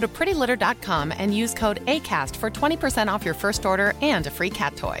 Go to prettylitter.com and use code ACAST for 20% off your first order and a free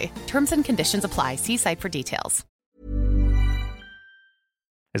cat toy. Terms and conditions apply. See site for details.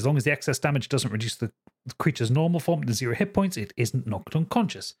 As long as the excess damage doesn't reduce the creature's normal form to 0 hit points, it isn't knocked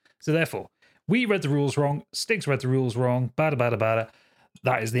unconscious. So therefore, we read the rules wrong, Stiggs read the rules wrong, bada.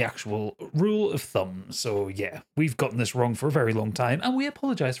 That is the actual rule of thumb. So yeah, we've gotten this wrong for a very long time, and we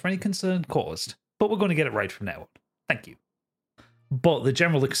apologise for any concern caused. But we're going to get it right from now on. Thank you. But the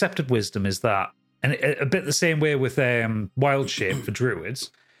general accepted wisdom is that, and a bit the same way with wild shape for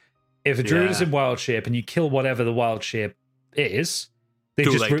druids, if a druid is in wild shape and you kill whatever the wild shape is,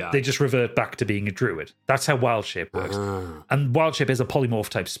 they just revert back to being a druid. That's how wild shape works. And wild shape is a polymorph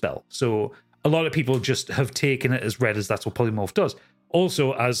type spell. So a lot of people just have taken it as read as that's what polymorph does.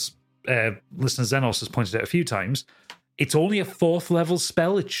 Also, as listener Xenos has pointed out a few times, it's only a 4th level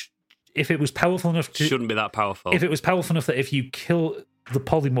spell. If it was powerful enough to... Shouldn't be that powerful. If it was powerful enough that if you kill the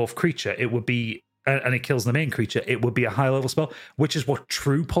polymorph creature, it would be... and it kills the main creature, it would be a high-level spell, which is what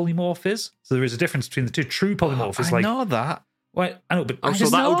true polymorph is. So there is a difference between the two. True polymorph is like... I know that. Well, I know, but... so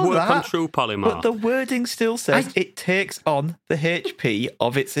that would work on true polymorph. But the wording still says it takes on the HP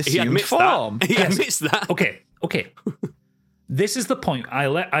of its assumed form. He admits that. Okay. This is the point. I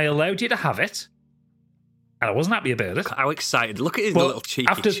allowed you to have it, and I wasn't happy about it. How excited. Look at his little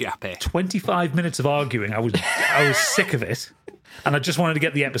cheeky chappy. 25 minutes of arguing, I was sick of it, and I just wanted to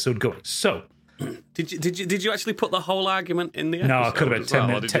get the episode going. So... Did you actually put the whole argument in the episode? No, I could have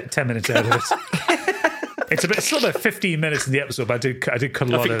been 10 minutes out of it. It's still about 15 minutes in the episode, but I did cut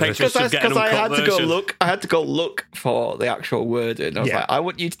a lot of it. Because I had to go look. I had to go look for the actual wording. I was like, I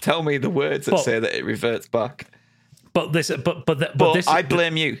want you to tell me the words that say that it reverts back. But this, I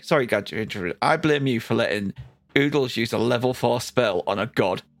blame you. Sorry, Gadget. I blame you for letting Oodles use a level 4 spell on a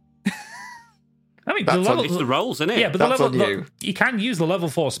god. I mean, it's the rolls, isn't it? Yeah, but that's on you. You can use the level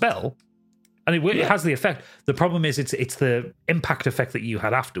 4 spell, and it has the effect. The problem is it's the impact effect that you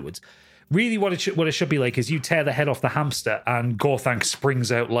had afterwards. Really, what it should be like is you tear the head off the hamster, and Gorthank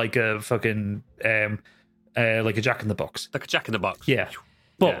springs out like a fucking like a Jack in the Box. Like a Jack in the Box. Yeah,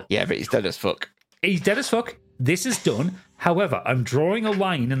 but he's dead as fuck. He's dead as fuck. This is done. However, I'm drawing a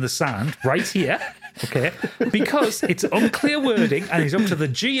line in the sand right here, okay? Because it's unclear wording and it's up to the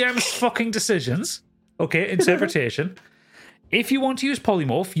GM's fucking decisions, okay? Interpretation. If you want to use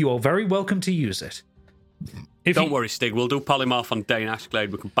polymorph, you are very welcome to use it. Don't worry, Stig. We'll do polymorph on Dane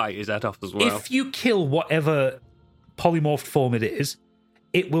Ashglade. We can bite his head off as well. If you kill whatever polymorphed form it is,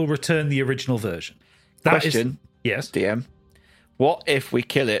 it will return the original version. Question. Yes? DM. What if we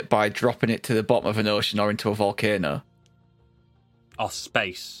kill it by dropping it to the bottom of an ocean or into a volcano? Or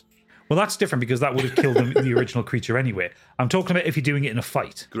space. Well, that's different because that would have killed the original creature anyway. I'm talking about if you're doing it in a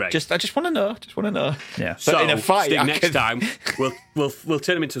fight. Great. I just want to know. Yeah. But so in a fight, Stig, next time we'll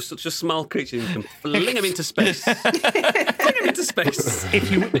turn him into such a small creature and can fling him into space. Fling him into space.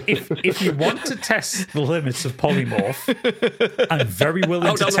 If you want to test the limits of polymorph, I'm very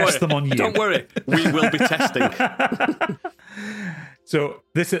willing to test them on you. Don't worry, we will be testing. So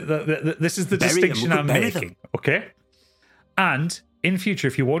this is the distinction I'm making, okay? And in future,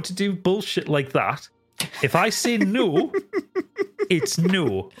 if you want to do bullshit like that, if I say no, it's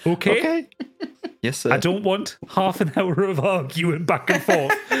no, okay? Yes, sir. I don't want half an hour of arguing back and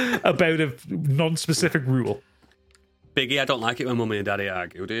forth about a non-specific rule. Biggie, I don't like it when Mummy and Daddy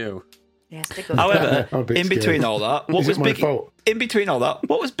argue, do you? Yes, however, in between all that, what was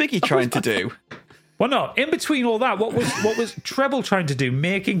Biggie trying to do? Well, no. In between all that, what was Treble trying to do?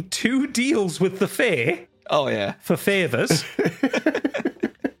 Making 2 deals with the Fae Oh, yeah. For favours.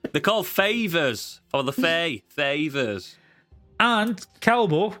 They're called favours for the favours. And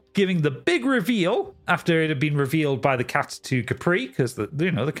Calbo giving the big reveal after it had been revealed by the cat to Capri, because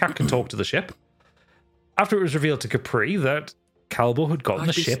the cat can talk to the ship. After it was revealed to Capri that Calbo had gotten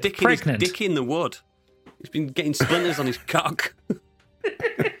the ship pregnant. His dick in the wood. He's been getting splinters on his cock.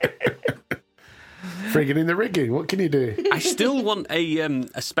 Frigging in the rigging. What can you do? I still want a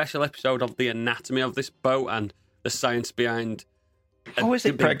special episode of the anatomy of this boat and the science behind How is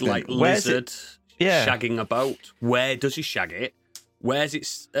it big, pregnant? like Where's lizard Yeah. shagging a boat. Where does he shag it? Where's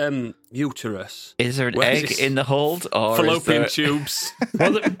its uterus? Is there an Where's egg its in the hold? Or fallopian is there... tubes?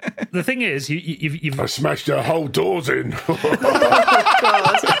 Well, the thing is, you've I smashed their whole doors in.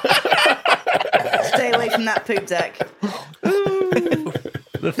 God. Stay away from that poop deck.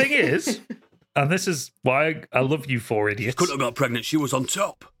 The thing is, and this is why I love you four idiots. Couldn't have got pregnant. She was on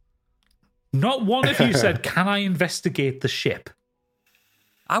top. Not one of you said, "Can I investigate the ship?"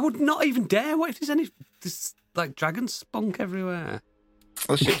 I would not even dare. What if there's like dragon spunk everywhere?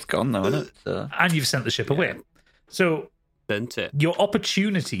 Well, the ship's gone now, isn't it? So. And you've sent the ship away. So, burnt it. Your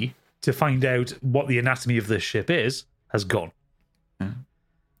opportunity to find out what the anatomy of this ship is has gone.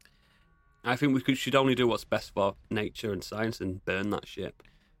 I think we should only do what's best for nature and science and burn that ship.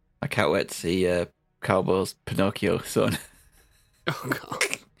 I can't wait to see Calbo's Pinocchio son. Oh, God.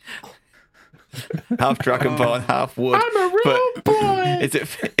 Half dragonborn, half wood. I'm a real boy. Is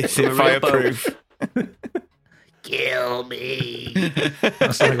it fireproof? Kill me.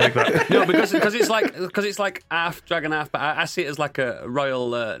 Something like that. No, because it's like half dragon, half. But I see it as like a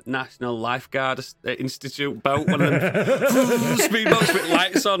Royal National Lifeguard Institute boat, one of them speedboats with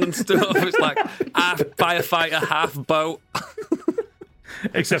lights on and stuff. It's like half firefighter, half boat.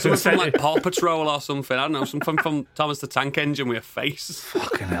 Except something from like Paw Patrol or something. I don't know, something from Thomas the Tank Engine with a face.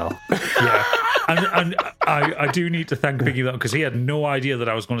 Fucking hell. Yeah. And I do need to thank Biggie though, because he had no idea that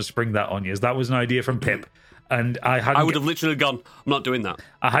I was going to spring that on you. That was an idea from Pip. And I would have literally gone, I'm not doing that.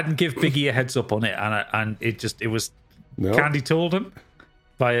 I hadn't give Biggie a heads up on it, and it was No. Candy told him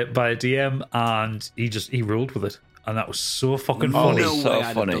by a DM, and he ruled with it, and that was so fucking funny. No so way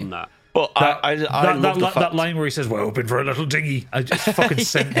I'd funny. have done that. But I love the fact that line where he says, "We're hoping for a little dinghy," I just fucking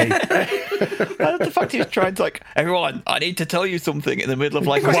sent me. the fact he was trying to like, everyone, I need to tell you something in the middle of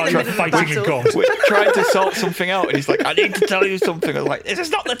like While you're fighting a god. we're trying to sort something out, and he's like, I need to tell you something. I was like, this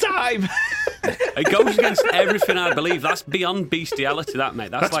is not the time. It goes against everything I believe. That's beyond bestiality, that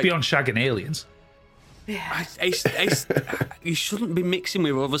mate. That's like beyond shagging aliens. You shouldn't be mixing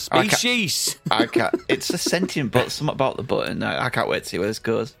with other species. I can't. It's a sentient but something about the button. I can't wait to see where this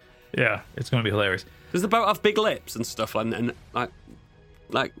goes. Yeah, it's going to be hilarious. Does the boat have big lips and stuff and like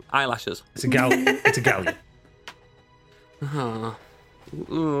eyelashes? It's a galleon.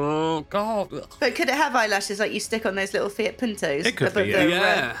 Oh God! But could it have eyelashes like you stick on those little Fiat Puntos? It could be, above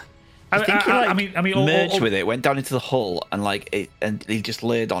Yeah. I think he I mean, merged with it, went down into the hull, and and he just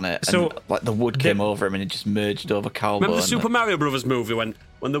laid on it. So, and like the wood came over him, and it just merged over Calbo. Remember the Super Mario Brothers movie when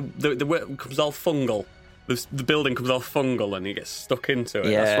the work comes all fungal, the building comes all fungal, and he gets stuck into it.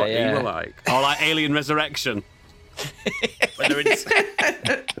 Yeah, That's what yeah. he was like. Or like Alien Resurrection. When they're in...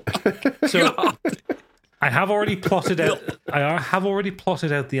 So I have already plotted out. I have already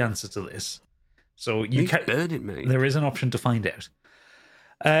plotted out the answer to this. So you can burn it, mate. There is an option to find out.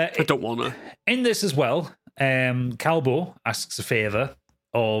 I don't want to. In this as well, Calbo asks a favour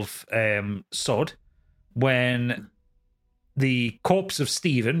of Sod when the corpse of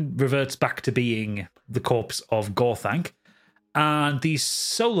Stephen reverts back to being the corpse of Gorthank, and the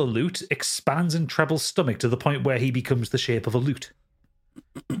solar lute expands in Treble's stomach to the point where he becomes the shape of a lute.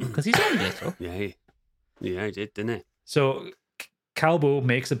 Because he's only little. Yeah, he did, didn't he? So Calbo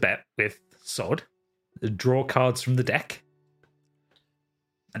makes a bet with Sod, draw cards from the deck,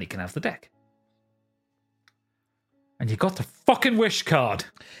 and he can have the deck. And you got the fucking wish card.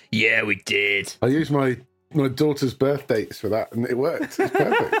 Yeah, we did. I used my daughter's birth dates for that, and it worked. It's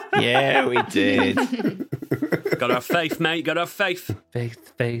perfect. Yeah, we did. Gotta have faith, mate. Gotta have faith.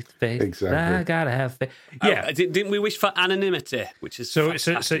 Faith. Exactly. I gotta have faith. Yeah. Didn't we wish for anonymity? Which is So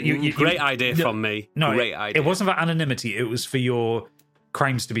you great idea from me. No, great idea. It wasn't for anonymity. It was for your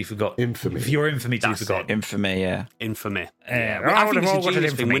crimes to be forgotten. Infamy. For your infamy to be forgotten. Infamy, yeah. Infamy. I I think it's a wanted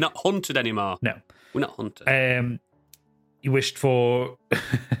genius thing. infamy. We're not hunted anymore. No. We're not hunted. You wished for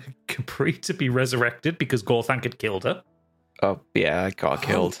Capri to be resurrected because Gorthank had killed her. Oh, yeah, I got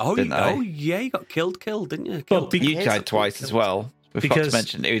killed, didn't I? Oh, yeah, you got killed, didn't you? But You died twice as well. We forgot to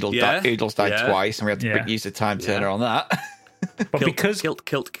mention Oodles died twice, and we had to use the time turner on that. But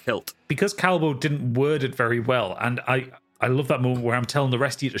Kilt. because Calbo didn't word it very well, and I I love that moment where I'm telling the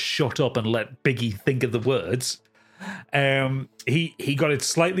rest of you to shut up and let Biggie think of the words. He got it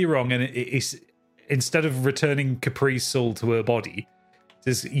slightly wrong, and it's instead of returning Capri's soul to her body,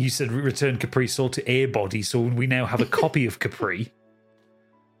 you said return Capri's soul to a body. So we now have a copy of Capri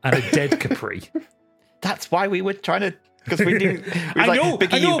and a dead Capri. That's why we were trying to. Because we knew. I know, but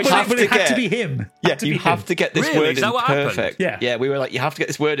it had to be him. Yeah, you have to get this Really? word Is that in what perfect. happened? Yeah, we were like, you have to get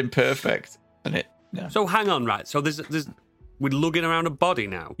this word in perfect, and it. Yeah. So hang on, right? So there's we're lugging around a body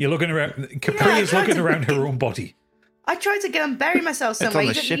now. You're looking around. Capri is looking around her own body. I tried to go and bury myself It's somewhere. on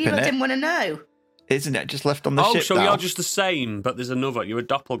the ship, You innit? didn't want to know. Isn't it just left on the ship? So now? you're just the same, but there's another. You're a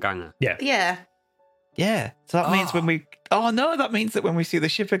doppelganger. Yeah. Yeah. Yeah. So that means when we. Oh no, that means that when we see the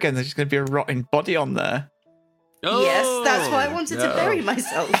ship again, there's just going to be a rotting body on there. Yes, that's why I wanted to bury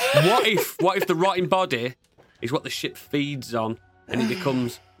myself. What if the rotting body is what the ship feeds on, and it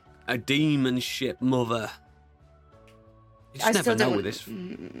becomes a demon ship mother? You I just still never know don't- with this.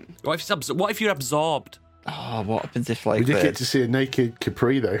 What if you're absorbed? Oh, what happens if like We did the- get to see a naked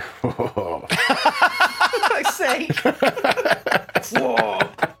Capri though. For fuck's sake.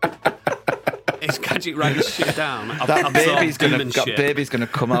 Is Gadget writing shit down? that baby's demon ship. gonna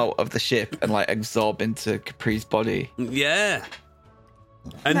come out of the ship and like absorb into Capri's body. Yeah.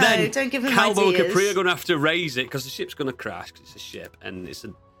 And No, then don't give him Calvo and ideas. Capri are going to have to raise it because the ship's going to crash because it's a ship and it's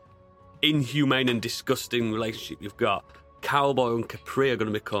an inhumane and disgusting relationship you've got. Cowboy and Capri are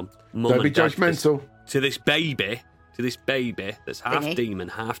going to become mum Don't be and dad judgmental. to this baby that's half Thingy. demon,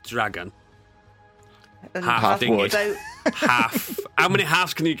 half dragon, And half dinghy, wood. boat. half. How many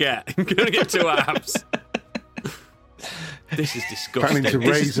halves can you get? You're going to get 2 halves. This is disgusting. Planning to This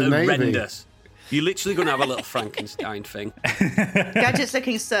raise is a navy. horrendous. You're literally going to have a little Frankenstein thing. Gadget's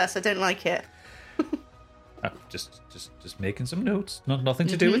looking sus. I don't like it. Mm-hmm. Just making some notes. Nothing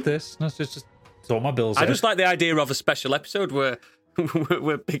to do with this. No, it's just it's all my bills. I out. just like the idea of a special episode where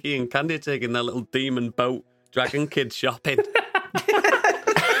Piggy and Candy are taking their little demon boat dragon kid shopping.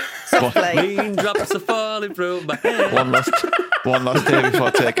 Softly. Rain drops are falling from my head. One last day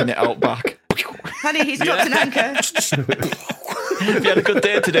before taking it out back. Honey, he's dropped an anchor. You had a good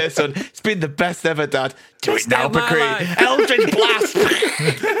day today, son. It's been the best ever, Dad. Do it now, Step my Capri. life. Eldritch Blast. Look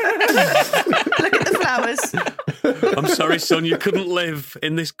at the flowers. I'm sorry, son, you couldn't live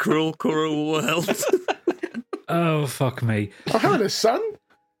in this cruel, cruel world. Oh fuck me! Oh, hello, son.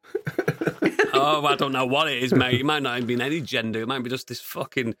 Oh, I don't know what it is, mate. It might not have been any gender. It might be just this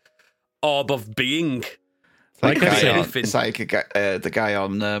fucking orb of being. Like I the said, guy on- it's like the guy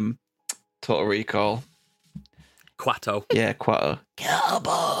on Total Recall. Quato. Yeah, Quato.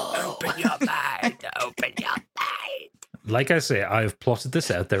 Open your mind. Open your mind. Like I say, I've plotted this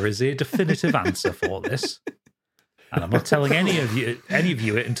out. There is a definitive answer for this, and I'm not telling any of you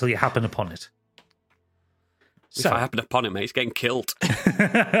it until you happen upon it. If I happen upon it, mate, it's getting killed.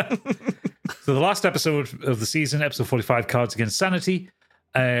 So the last episode of the season, episode 45, Cards Against Sanity,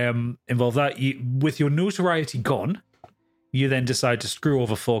 involved that. With your notoriety gone, you then decide to screw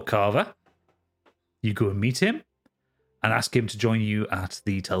over Fort Carver. You go and meet him and ask him to join you at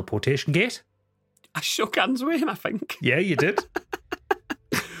the teleportation gate. I shook hands with him, I think. Yeah, you did.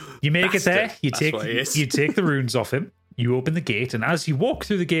 You make it there. That's what it is. You take the runes off him. You open the gate, and as you walk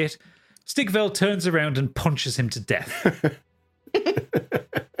through the gate, Stigvel turns around and punches him to death.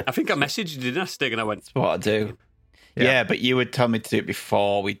 I think I messaged you, didn't I, Stig? And I went, That's what I do. Yeah, but you would tell me to do it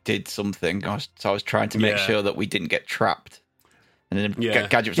before we did something. So I was trying to make Yeah. sure that we didn't get trapped. And then Yeah.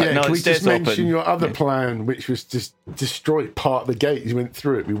 Gadget was like, Yeah, no, can it we stays just mention open. your other plan, which was just destroy part of the gate? You went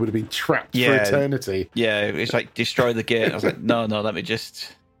through it. We would have been trapped for eternity. Yeah, it's like destroy the gate. I was like, no, let me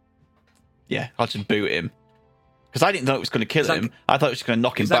just. Yeah, I'll just boot him. Because I didn't know it was going to kill him. I thought it was going to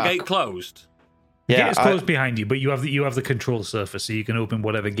knock him is that back. gate closed? The Yeah, gate is closed behind you, but you have the control surface, so you can open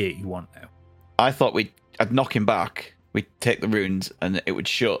whatever gate you want now. I thought I'd knock him back. We'd take the runes and it would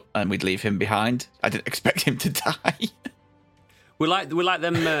shut, and we'd leave him behind. I didn't expect him to die. We're like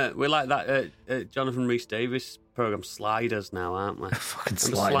that Jonathan Rhys Davis program Sliders now, aren't we? Fucking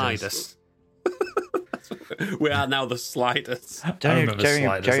Sliders. We are now the Sliders. Jerry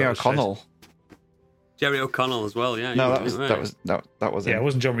Sliders, that was O'Connell. Jerry O'Connell as well, yeah. No, you that were was right. that was Yeah, him. it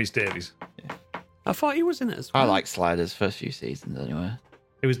wasn't John Rhys Davies. I thought he was in it as well. I like Sliders first few seasons anyway.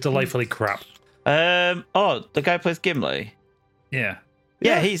 It was delightfully crap. Oh, the guy who plays Gimli. Yeah.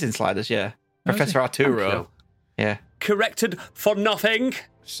 Yeah, he's in Sliders. Yeah, Professor Arturo. Yeah. Corrected for nothing.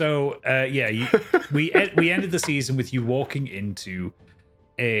 So we ended the season with you walking into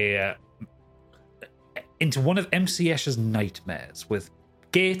one of MC Escher's nightmares with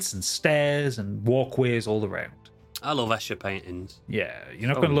gates and stairs and walkways all around. I love Escher paintings. Yeah, you're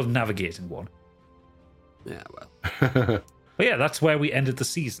not going to love navigating one. Yeah, well. But yeah, that's where we ended the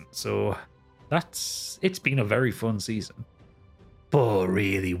season. So it's been a very fun season, but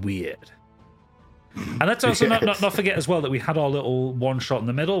really weird. And let's also not forget as well that we had our little one shot in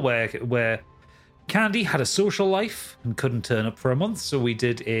the middle where Candy had a social life and couldn't turn up for a month, so we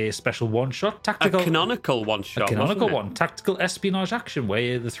did a special one shot, tactical, a canonical one shot, tactical espionage action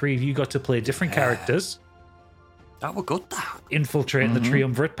where the three of you got to play different characters. That were good. That infiltrating the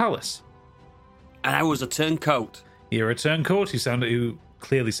Triumvirate Palace, and I was a turncoat. You're a turncoat who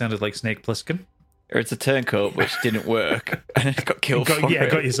clearly sounded like Snake Plissken. Or it's a turncoat which didn't work and it got killed. Got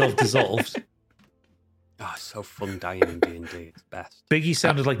yourself dissolved. Oh, it's so fun dying in D&D. It's best. Biggie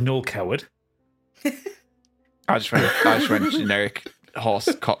sounded like no coward. I just went generic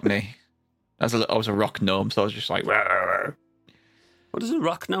horse cockney. I was a rock gnome, so I was just like, "Rawr." What does a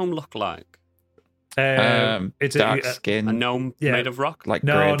rock gnome look like? It's dark skin. A gnome made of rock? Like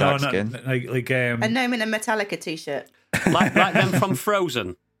grey dark skin. A gnome in a Metallica t-shirt. like them from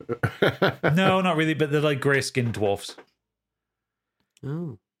Frozen? No, not really, but they're like grey-skinned dwarfs.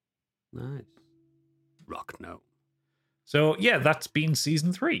 Oh, nice. Rock gnome. So, yeah, that's been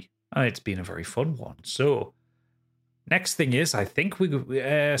season 3. And it's been a very fun one. So, next thing is, I think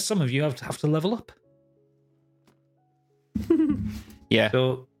some of you have to level up. Yeah.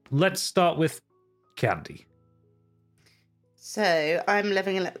 So, let's start with Candy. So, I'm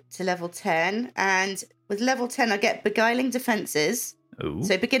leveling up to level 10. And with level 10, I get Beguiling Defenses. Ooh.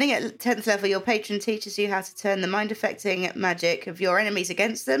 So, beginning at 10th level, your patron teaches you how to turn the mind-affecting magic of your enemies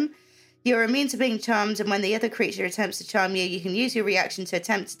against them. You're immune to being charmed, and when the other creature attempts to charm you, you can use your reaction to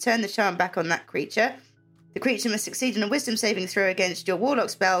attempt to turn the charm back on that creature. The creature must succeed in a wisdom saving throw against your warlock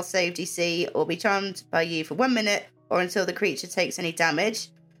spell, save DC, or be charmed by you for 1 minute, or until the creature takes any damage.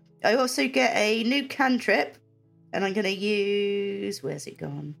 I also get a new cantrip, and I'm going to use... Where's it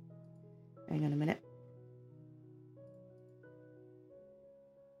gone? Hang on a minute.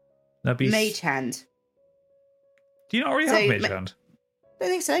 Mage Hand. Do you not already have Mage Hand? I don't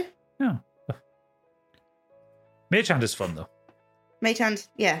think so. No. Mage Hand is fun, though. Mage Hand,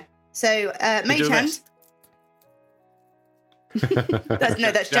 yeah. So, Mage Hand...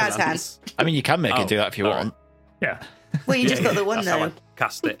 that's Jazz Hand. I mean, you can make it do that if you want. Yeah. Well, you just got the one, That's how though. I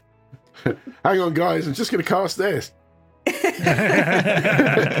cast it. Hang on, guys. I'm just going to cast this.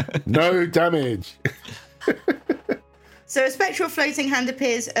 No damage. So a spectral floating hand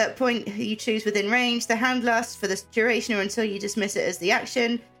appears at a point you choose within range. The hand lasts for the duration or until you dismiss it as the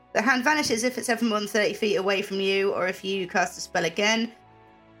action. The hand vanishes if it's ever more than 30 feet away from you or if you cast a spell again.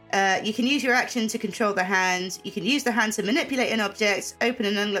 You can use your action to control the hand. You can use the hand to manipulate an object, open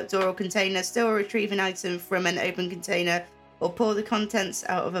an unlocked door or container, steal or retrieve an item from an open container, or pour the contents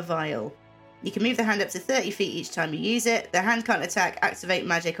out of a vial. You can move the hand up to 30 feet each time you use it. The hand can't attack, activate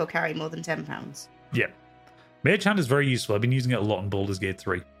magic, or carry more than 10 pounds. Yeah. Mage Hand is very useful. I've been using it a lot in Baldur's Gate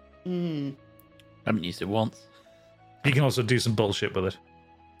 3. I haven't used it once. You can also do some bullshit with it.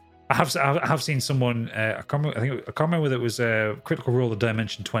 I have seen someone. I can't remember whether it was Critical Role of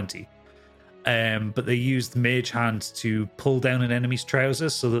Dimension 20, but they used Mage Hand to pull down an enemy's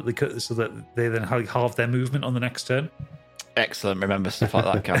trousers so that they then halve their movement on the next turn. Excellent. Remember stuff like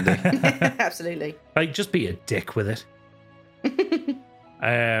that, Candy. Absolutely. Like, just be a dick with it.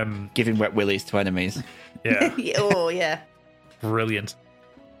 Giving wet willies to enemies. Yeah. Oh yeah. Brilliant.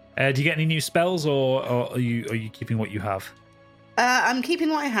 Do you get any new spells, or are you keeping what you have? I'm keeping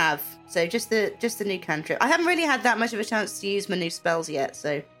what I have. So just the new cantrip. I haven't really had that much of a chance to use my new spells yet,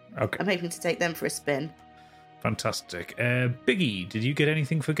 so okay. I'm hoping to take them for a spin. Fantastic. Biggie, did you get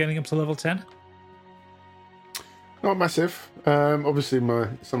anything for getting up to level 10? Not massive. Obviously,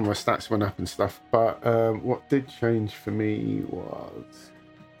 some of my stats went up and stuff, but what did change for me was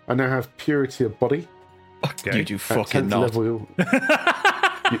I now have Purity of Body. Okay. You do fucking not. Level.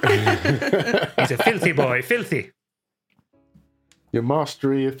 He's a filthy boy, filthy. Your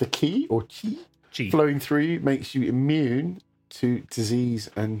Mastery of the Ki, or Chi, flowing through makes you immune to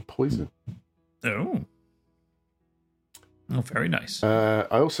disease and poison. Oh, very nice. I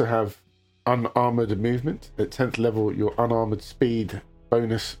also have Unarmored Movement. At 10th level, your unarmored speed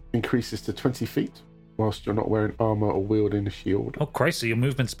bonus increases to 20 feet, whilst you're not wearing armor or wielding a shield. Oh, Christ, so your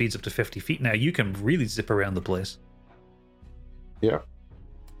movement speed's up to 50 feet now. You can really zip around the place. Yeah.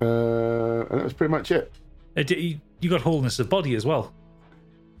 And that was pretty much it. You got Wholeness of Body as well.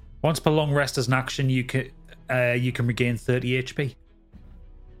 Once per long rest as an action, you can regain 30 HP.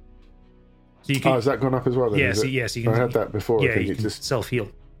 So you can, has that gone up as well? Then, yes, yes. You can, I had that before. Yeah, I think you it can just self-heal.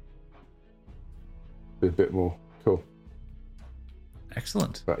 A bit more cool.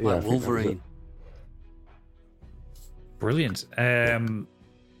 Excellent. But, yeah, like Wolverine. Brilliant. I'm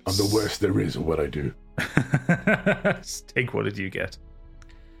the worst there is at what I do. Stig, what did you get?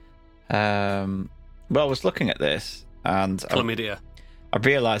 Well, I was looking at this and Chlamydia. I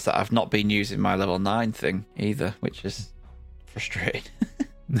realised that I've not been using my level 9 thing either, which is frustrating.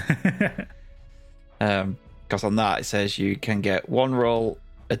 Because on that it says you can get 1 roll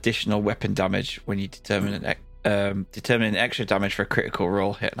additional weapon damage when you determine an extra damage for a critical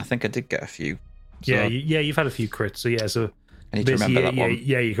roll hit. And I think I did get a few. So You've had a few crits. So I need to remember that one.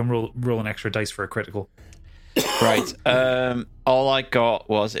 Yeah, you can roll an extra dice for a critical. Right. All I got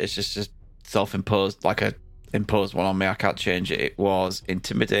was it's just self-imposed, like a imposed one on me. I can't change it. It was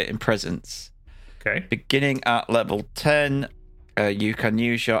Intimidating Presence. Okay. Beginning at level 10, you can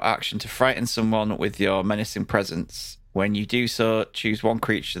use your action to frighten someone with your menacing presence. When you do so, choose 1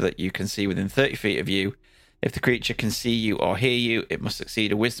 creature that you can see within 30 feet of you. If the creature can see you or hear you, it must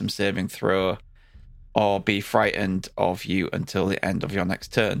succeed a wisdom saving throw or be frightened of you until the end of your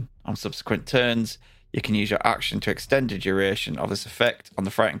next turn. On subsequent turns, you can use your action to extend the duration of this effect on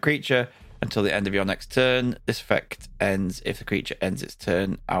the frightened creature until the end of your next turn. This effect ends if the creature ends its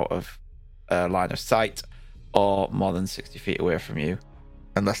turn out of line of sight or more than 60 feet away from you,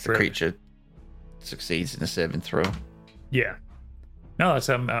 unless the creature succeeds in a saving throw. Yeah. No, that's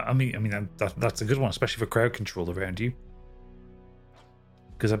that's a good one, especially for crowd control around you.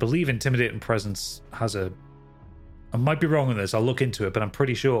 Because I believe Intimidating Presence has I might be wrong on this, I'll look into it, but I'm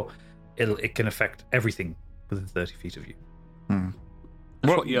pretty sure it can affect everything within 30 feet of you.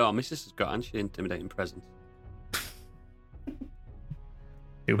 That's what your missus has got, hasn't she? Intimidating Presence.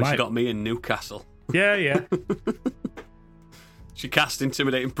 She got me in Newcastle. Yeah. She cast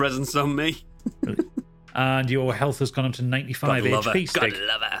Intimidating Presence on me. And your health has gone up to 95 HP. Stig. God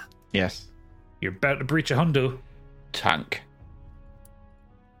love her. Yes. You're about to breach a hundo. Tank.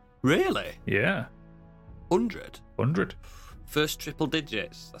 Really? Yeah. 100. First triple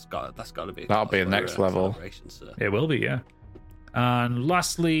digits. That's got to be. That'll be the next level. It will be, yeah. And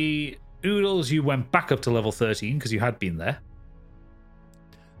lastly, Oodles, you went back up to level 13 because you had been there.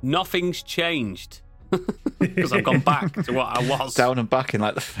 Nothing's changed. Because I've gone back to what I was. Down and back in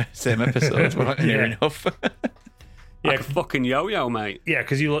like the same episode. We're not near enough. Like a fucking yo-yo, mate. Yeah,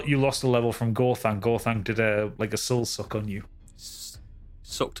 because you lost a level from Gorthang. Gorthang did a soul suck on you.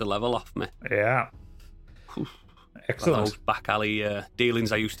 Sucked a level off me. Yeah. Excellent. Like those back alley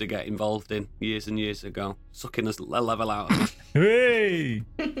dealings I used to get involved in years and years ago. Sucking a level out of me. Hey!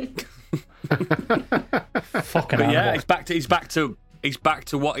 Fucking but yeah, animal. He's back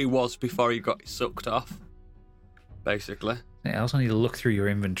to what he was before he got sucked off. Basically. Yeah, I also need to look through your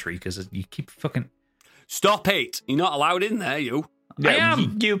inventory because you keep fucking... Stop it! You're not allowed in there, you. Yeah, I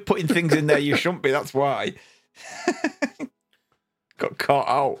am. You're putting things in there you shouldn't be, that's why. Got caught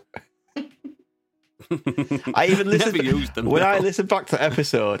out. I even listened. Never used them. When I listened back to the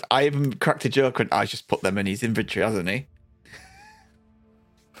episode, I even cracked a joke when I just put them in his inventory, hasn't he?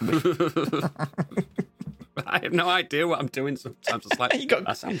 I have no idea what I'm doing sometimes. It's like,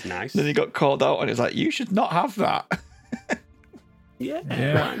 that sounds nice. Then he got called out and it's like, you should not have that. Yeah,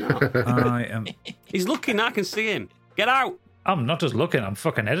 why not? I am... He's looking, I can see him. Get out. I'm not just looking, I'm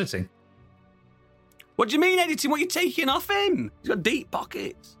fucking editing. What do you mean editing? What are you taking off him? He's got deep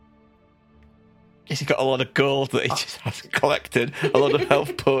pockets. He's got a lot of gold that he just has collected, a lot of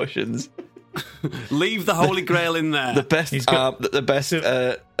health potions. Leave the Holy Grail in there. The best,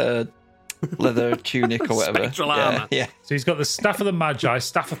 leather tunic or whatever. Spectral armor. Yeah. So he's got the Staff of the Magi,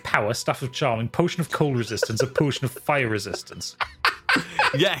 Staff of Power, Staff of Charming, Potion of Cold Resistance, a Potion of Fire Resistance.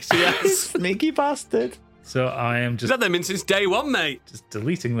 Yes. Sneaky bastard. So I am just... He's had them in since day one, mate. Just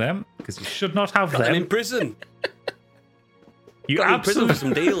deleting them because you should not have Got them. in prison. You got in prison absolutely... for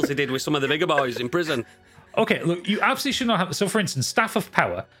some deals he did with some of the bigger boys in prison. Okay, look, you absolutely should not have... So, for instance, Staff of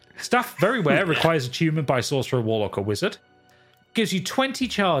Power. Staff, very rare, requires attunement by sorcerer, warlock, or wizard. Gives you 20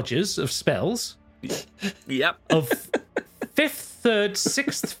 charges of spells. Yep. Of 5th, 3rd,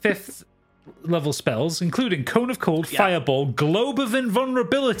 6th, 5th level spells, including Cone of Cold, Fireball, Globe of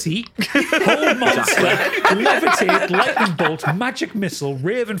Invulnerability, Hold Monster, Levitate, Lightning Bolt, Magic Missile,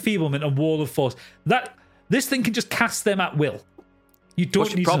 Ray of Enfeeblement, and Wall of Force. This thing can just cast them at will. You don't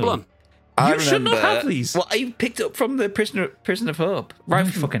What's need your problem? You should not have these. Well, I picked it up from the Prison of Hope. Right,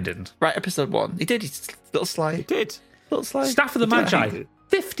 you fucking didn't. Right, episode 1. He did his little slide. He did. Little slide. Staff of the Magi,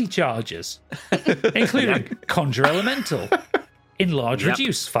 50 charges, including Conjure Elemental, Enlarge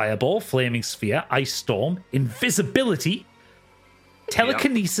Reduce, Fireball, Flaming Sphere, Ice Storm, Invisibility,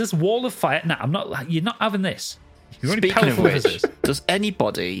 Telekinesis, Wall of Fire. No, you're not having this. You're only Speaking of powerful which, visitors. does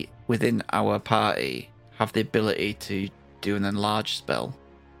anybody within our party have the ability to do an enlarge spell?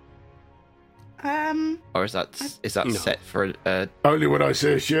 Um, Or is that set for Only when I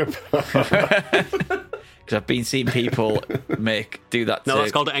see a ship. Because I've been seeing people do that. No,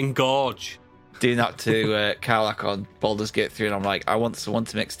 that's called engorge. Doing that to Karlach on Baldur's Gate 3, and I'm like, I want someone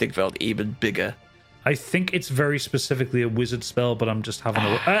to make Stigveld even bigger. I think it's very specifically a wizard spell, but I'm just having a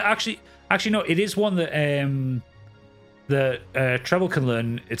look. Actually, no, it is one that Treble can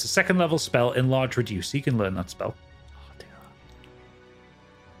learn. It's a 2nd level spell, Enlarge Reduce. He can learn that spell.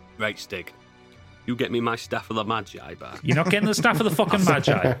 Right, Stig. You get me my Staff of the Magi back. You're not getting the Staff of the fucking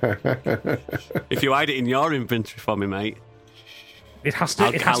Magi. If you hide it in your inventory for me, mate. It has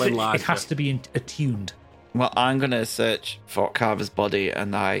to be attuned. Well, I'm going to search for Carver's body,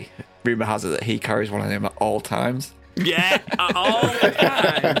 and rumour has it that he carries one of them at all times. Yeah, at all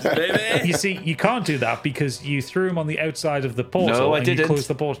times, baby. You see, you can't do that because you threw him on the outside of the portal. No, I and didn't. You closed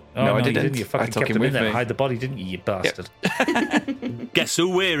the portal. Oh, no, I you didn't. You fucking I took kept him him in with there me. to hide the body, didn't you, you bastard? Yep. Guess who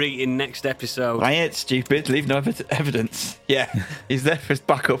we're eating next episode? I ain't stupid. Leave no evidence. Yeah, he's there for his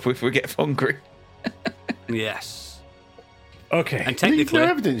backup if we get hungry. Yes. Okay. And technically, Leave no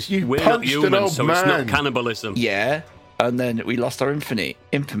evidence. You we're not punched an human, old so man. it's not cannibalism. Yeah, and then we lost our infamy,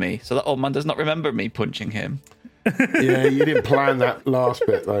 so that old man does not remember me punching him. Yeah, you didn't plan that last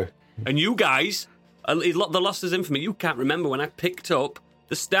bit, though. And you guys, the lost his infamy. You can't remember when I picked up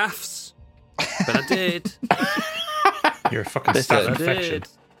the staffs. But I did. You're a fucking Listen, staff infection.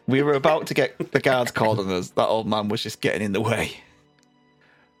 We were about to get the guards called on us. That old man was just getting in the way.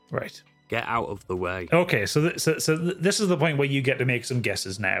 Right. Get out of the way. Okay, so this is the point where you get to make some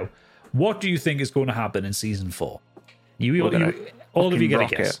guesses now. What do you think is going to happen in season 4? All of you get a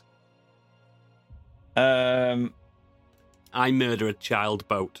guess. I murder a child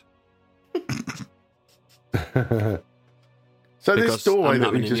boat. So Because this doorway I'm that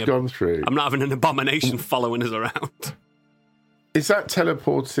not we've having just any- gone through, I'm not having an abomination following us around. is that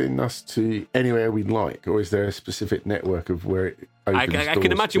teleporting us to anywhere we'd like, or is there a specific network of where it I opens can doors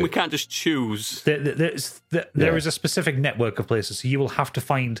imagine to? we can't just choose. There is a specific network of places, so you will have to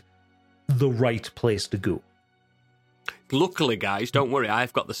find the right place to go. Luckily, guys, don't worry.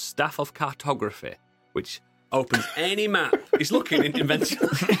 I've got the Staff of Cartography, which opens any map. He's looking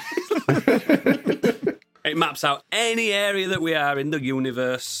inventively. It maps out any area that we are in the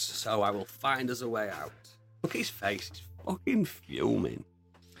universe, so I will find us a way out. Look at his face. He's fucking fuming.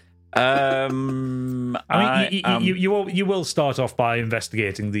 I mean, you will start off by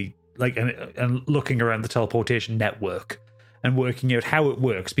investigating and looking around the teleportation network and working out how it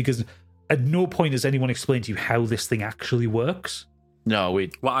works, because at no point has anyone explained to you how this thing actually works. No,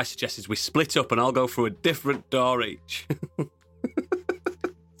 What I suggest is we split up and I'll go through a different door each.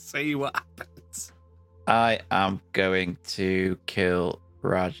 See what happens. I am going to kill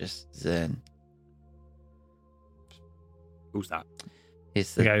Rajas Zen. Who's that?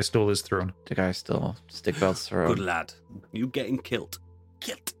 He's The guy who stole his throne. The guy who stole Stigveld's throne. Good lad. You getting killed.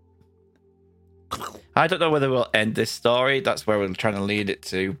 Killed. I don't know whether we'll end this story. That's where we're trying to lead it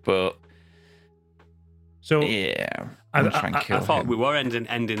to, but so yeah, I'm trying to kill I thought him. we were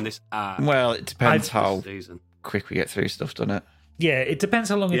ending this arc. Well, it depends how season. quick we get through stuff, doesn't it? Yeah, it depends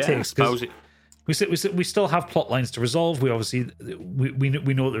how long it Yeah, takes. I suppose 'cause we still have plot lines to resolve. We obviously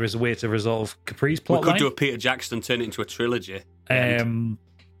we know there is a way to resolve Capri's We plot could line. do a Peter Jackson, turn it into a trilogy. I've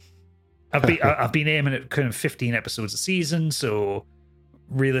been aiming at kind of 15 episodes a season, so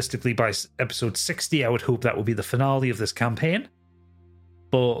realistically by episode 60 I would hope that will be the finale of this campaign.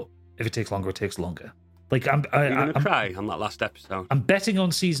 But if it takes longer, it takes longer. Like You're going to cry on that last episode. I'm betting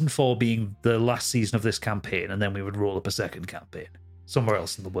on season 4 being the last season of this campaign, and then we would roll up a second campaign somewhere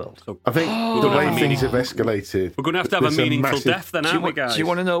else in the world. I think the way things have escalated, We're going to have a there's meaningful massive- death then, aren't we, guys? Do you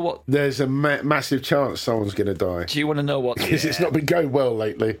want to know what? There's a massive chance someone's going to die. Do you want to know what? Because it's not been going well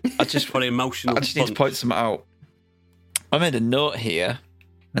lately. I just for emotional. I just need to point something out. I made a note here,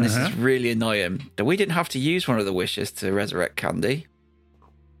 and this is really annoying. That we didn't have to use one of the wishes to resurrect Candy,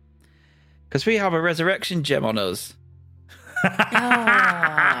 because we have a resurrection gem on us.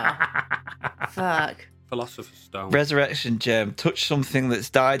 Fuck. Philosopher's Stone. Resurrection gem. Touch something that's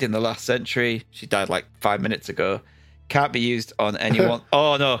died in the last century. She died like 5 minutes ago. Can't be used on anyone.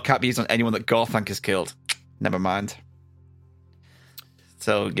 Oh no, can't be used on anyone that Gorthank has killed. Never mind.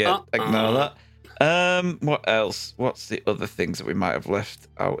 So yeah, ignore that. What else? What's the other things that we might have left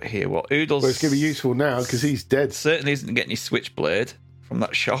out here? Well, Oodles. Well, it's going to be useful now because he's dead. Certainly isn't getting his switchblade from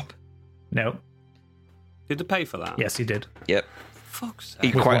that shop. No. Did they pay for that? Yes, he did. Yep. Fuck's He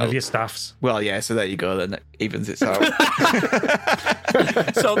sake. With quite one of your staffs. Well, yeah. So there you go. Then it evens it out.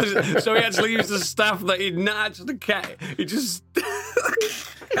 so he actually used the staff that he'd not actually kept. He just.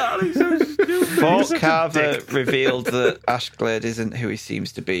 God, he's so stupid. Fort Carver revealed that Ashglade isn't who he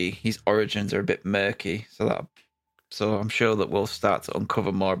seems to be. His origins are a bit murky, so I'm sure that we'll start to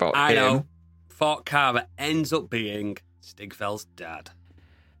uncover more about I him. know. Fort Carver ends up being Stigfeld's dad.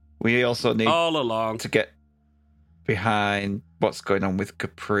 We also need all along to get behind what's going on with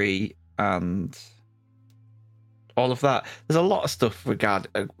Capri and all of that. There's a lot of stuff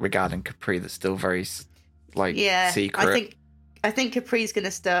regarding Capri that's still very secret. I think Capri's going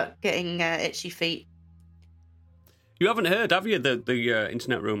to start getting itchy feet. You haven't heard, have you, the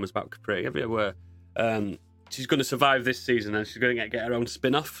internet rumours about Capri? Have you? Where she's going to survive this season and she's going to get her own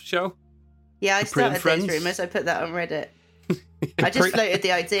spin-off show? Yeah, I Capri started those rumours. I put that on Reddit. I just floated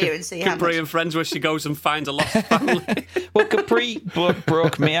the idea and see how Capri much... and Friends, where she goes and finds a lost family. Well, Capri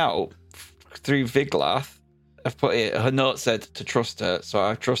broke me out through Viglath. I've put it. Her note said to trust her, so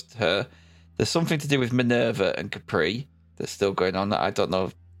I trust her. There's something to do with Minerva and Capri that's still going on. That I don't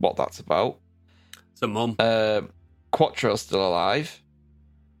know what that's about. It's a mum. Quattro's still alive.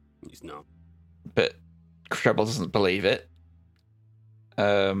 He's not. But Treble doesn't believe it.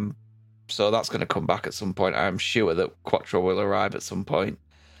 So that's going to come back at some point. I'm sure that Quattro will arrive at some point.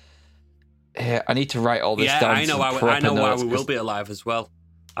 Yeah, I need to write all this down. I know why we will be alive as well.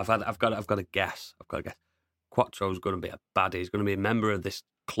 I've got a guess. Quattro's going to be a baddie. He's going to be a member of this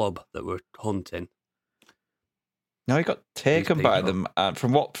club that we're hunting. No, he got taken by them.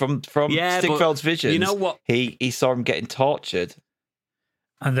 From Stigfeld's visions, you know what? He saw him getting tortured.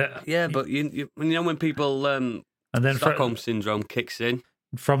 And but you know when people and then Stockholm syndrome kicks in.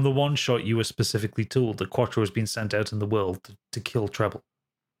 From the one shot, you were specifically told that Quattro has been sent out in the world to kill Treble.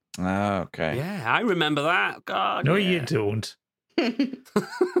 Oh, okay. Yeah, I remember that. God, no, you don't. You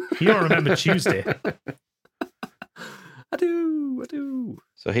don't remember Tuesday. I do.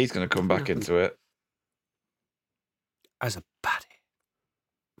 So he's going to come back into it as a baddie.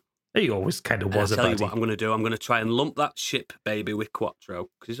 He always kind of was a baddie. I'll tell you what I'm going to do. I'm going to try and lump that ship baby with Quattro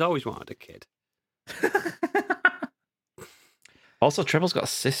because he's always wanted a kid. Also, Treble's got a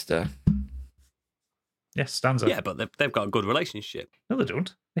sister. Yes, Stanza. Yeah, but they've got a good relationship. No, they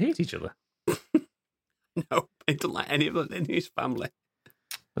don't. They hate each other. No, he doesn't like any of them in his family.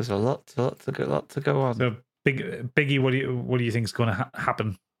 There's a lot to go on. So, Biggie, what do you think is going to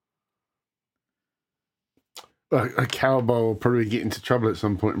happen? A cowboy will probably get into trouble at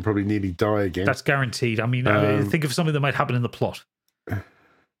some point and probably nearly die again. That's guaranteed. I mean, think of something that might happen in the plot.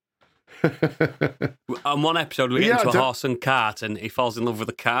 On one episode, we get into a horse and cart, and he falls in love with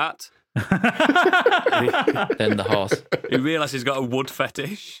the cart. Then the horse. He realises he's got a wood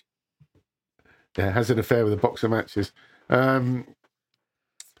fetish. Yeah, has an affair with a box of matches. About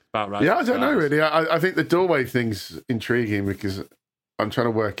right. Yeah, I don't know really. I think the doorway thing's intriguing because I'm trying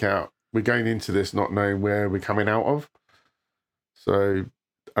to work out. We're going into this not knowing where we're coming out of, so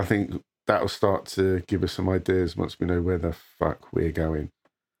I think that'll start to give us some ideas once we know where the fuck we're going.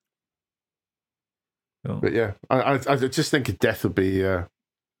 Oh. But yeah, I just think a death would be on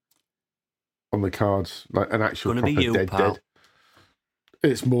the cards, like an actual proper dead.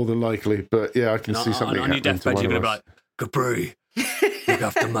 It's more than likely, but yeah, I can see something on your happening deathbed. to You're one going of to be us. like, Capri, look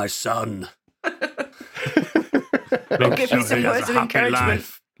after my son. I'll give you some words of encouragement.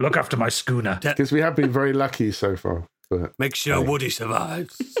 Look after my schooner. Because we have been very lucky so far. But make sure Woody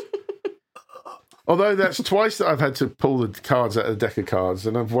survives. Although that's twice that I've had to pull the cards out of the deck of cards,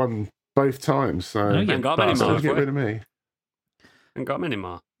 and I've won both times. So I ain't got many more. Get rid of me. Ain't got many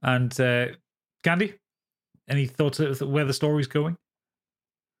more. And Gandhi, any thoughts of where the story's going?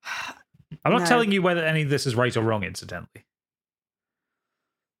 I'm not telling you whether any of this is right or wrong, incidentally.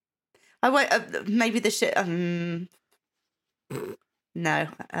 I won't. Maybe the shit. No,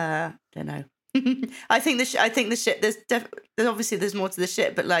 don't know. I think the shit. There's obviously there's more to the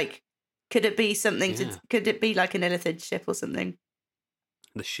ship, but like, could it be something? Could it be like an Illithid ship or something?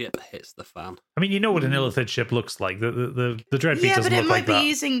 The ship hits the fan. I mean, you know what an Illithid ship looks like. The Dreadbeat yeah, doesn't but it look might like be that.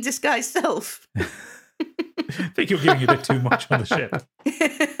 using disguised self. I think you're giving a bit too much on the ship.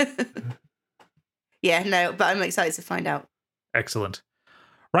 Yeah, no, but I'm excited to find out. Excellent.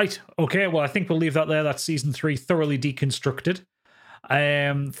 Right. Okay. Well, I think we'll leave that there. That's season 3 thoroughly deconstructed.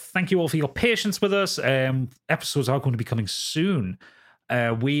 Thank you all for your patience with us. Episodes are going to be coming soon.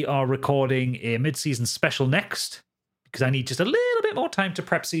 We are recording a mid-season special next because I need just a little bit more time to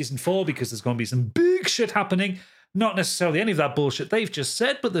prep season 4 because there's going to be some big shit happening. Not necessarily any of that bullshit they've just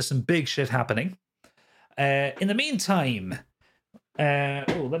said, but there's some big shit happening. In the meantime,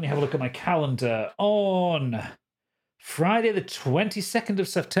 let me have a look at my calendar. On Friday the 22nd of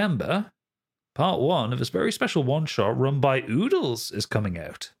September, part 1 of this very special one-shot run by Oodles is coming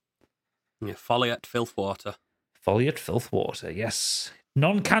out. Yeah, Folly at Filthwater. Folly at Filthwater, yes.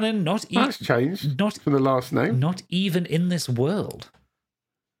 Non-canon, That's changed from the last name. Not even in this world.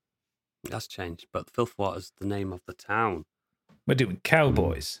 That's changed, but Filthwater's the name of the town. We're doing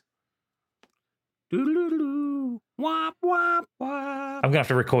cowboys. Doo-doo-doo. Wap, wap, wap. I'm going to have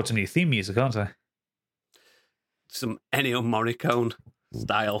to record some new theme music, aren't I? Some Ennio Morricone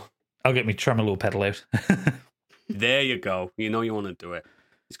style. I'll get my tremolo pedal out. There you go. You know you want to do it.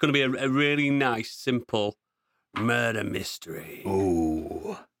 It's going to be a really nice, simple murder mystery.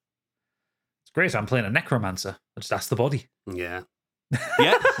 Ooh. It's great. I'm playing a necromancer. I just ask the body. Yeah.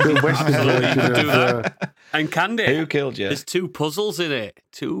 Yeah. The Western Absolutely, you version can do of, that. And Candy. Who killed you? There's 2 puzzles in it.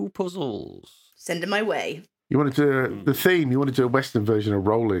 2 puzzles. Send it my way. you want to do the theme. You want to do a Western version of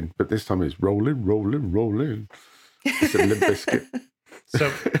Rolling, but this time it's Rolling, Rolling, Rolling. It's a Limp Bizkit.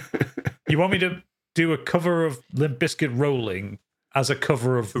 So you want me to do a cover of Limp Bizkit Rolling as a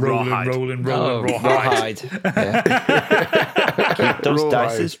cover of Rolling, Rawhide. Rolling, Oh, Rolling, Rawhide? Yeah. Keep those Rawhide.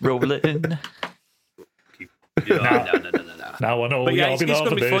 dices rolling. No. Now I know But yeah, you'll it's be gonna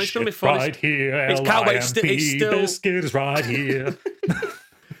loving be fun. this It's gonna be shit fun. right here. It's can't wait. It's LIMP still- Biscuit is right here.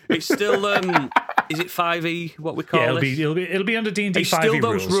 It's still, is it 5e, what we call Yeah, this? it'll be under D&D It's 5e still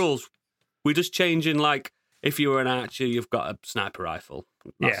those rules. rules. We're just changing, like, if you were an archer, you've got a sniper rifle.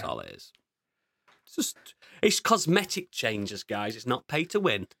 That's Yeah. all it is. It's cosmetic changes, guys. It's not pay to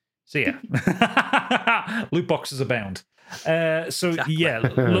win. So yeah, loot boxes abound. So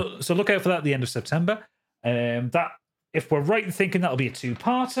look out for that at the end of September. That if we're right in thinking that'll be a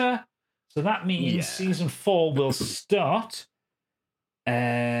 2-parter, so that means season 4 will start.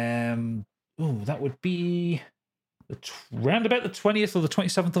 That would be round about the 20th or the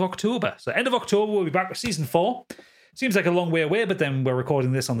 27th of October. So end of October we'll be back with season 4. Seems like a long way away, but then we're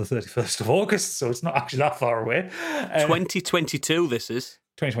recording this on the 31st of August, so it's not actually that far away. 2022, this is.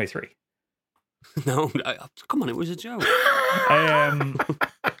 2023. No, come on, it was a joke.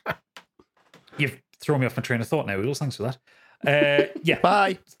 You've thrown me off my train of thought now, Oodles. Thanks for that. Yeah.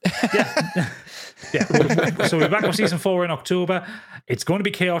 Bye. Yeah. So we're back with season 4 in October. It's going to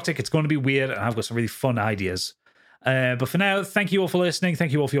be chaotic. It's going to be weird. And I've got some really fun ideas. But for now, thank you all for listening.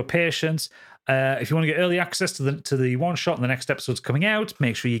 Thank you all for your patience. If you want to get early access to the one shot and the next episode's coming out,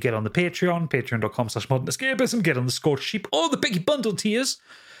 make sure you get on the Patreon, patreon.com/modern escapism, get on the Scorched Sheep or the Biggie Bundle tiers.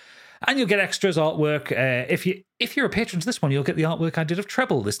 And you'll get extras, artwork. If you're a patron to this one, you'll get the artwork I did of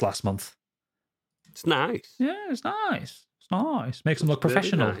Treble this last month. It's nice. Yeah, it's nice. It's nice. Makes him look Really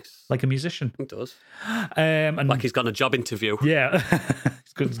professional, nice. like a musician. It does. And Like he's got a job interview. yeah,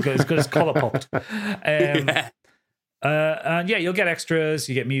 he's got his collar popped. Yeah. And yeah, you'll get extras.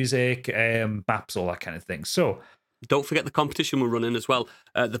 You get music, maps, all that kind of thing. So Don't forget the competition we're running as well.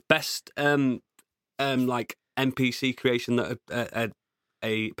 The best like NPC creation that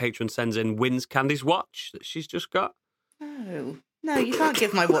a patron sends in wins Candy's watch that she's just got. No, you can't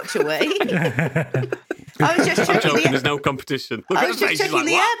give my watch away. I was just I'm checking joking, there's the no competition. Look I at was the just face, she's checking like,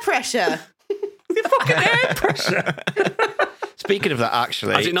 the "What?" air pressure. air pressure. Speaking of that,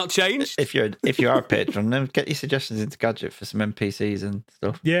 actually, Has it not changed? If you are a patron, then get your suggestions into Gadget for some NPCs and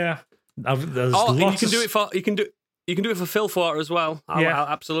stuff. Yeah, there's Oh, and you lots can of do it for you can do it for Phil Fort as well. Yeah. I'll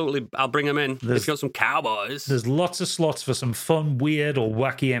absolutely. I'll bring them in. There's- If you got some cowboys, There's lots of slots for some fun, weird, or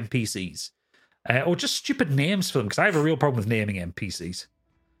wacky NPCs, or just stupid names for them. Because I have a real problem with naming NPCs,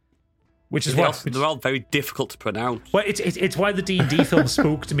 which is why they're all very difficult to pronounce. well, it's why the D&D film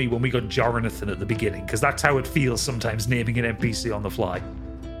spoke to me when we got Jonathan at the beginning, because that's how it feels sometimes naming an NPC on the fly.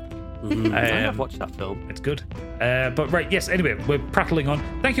 I have watched that film. It's good. But right, yes. Anyway, we're prattling on.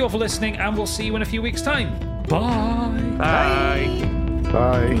 Thank you all for listening, and we'll see you in a few weeks' time. Bye. Bye.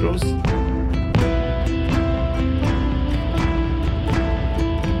 Bye.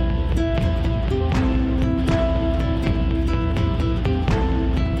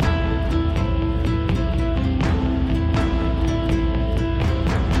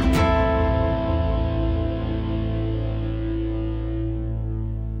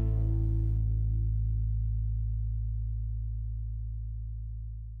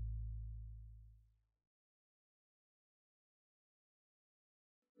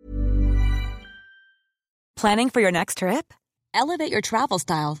 Planning for your next trip? Elevate your travel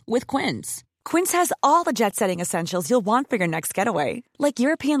style with Quince. Quince has all the jet-setting essentials you'll want for your next getaway, like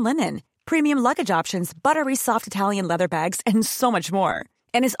European linen, premium luggage options, buttery soft Italian leather bags, and so much more.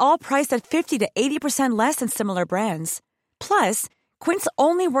 And is all priced at 50 to 80% less than similar brands. Plus, Quince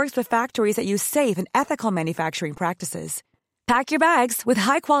only works with factories that use safe and ethical manufacturing practices. Pack your bags with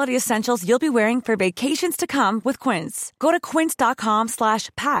high-quality essentials you'll be wearing for vacations to come with Quince. Go to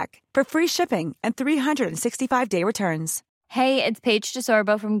quince.com/pack for free shipping and 365-day returns. Hey, it's Paige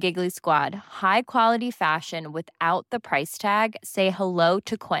DeSorbo from Giggly Squad. High quality fashion without the price tag. Say hello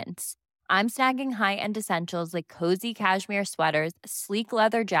to Quince. I'm snagging high-end essentials like cozy cashmere sweaters, sleek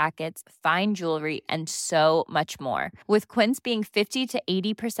leather jackets, fine jewelry, and so much more. With Quince being 50 to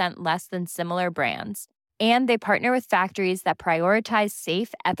 80% less than similar brands. And they partner with factories that prioritize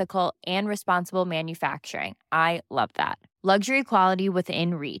safe, ethical, and responsible manufacturing. I love that. Luxury quality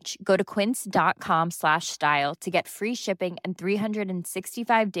within reach. Go to quince.com/style to get free shipping and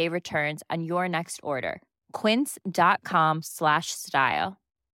 365-day returns on your next order. Quince.com/style.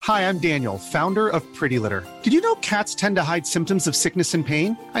 Hi, I'm Daniel, founder of Pretty Litter. Did you know cats tend to hide symptoms of sickness and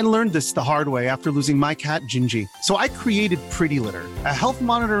pain? I learned this the hard way after losing my cat, Gingy. So I created Pretty Litter, a health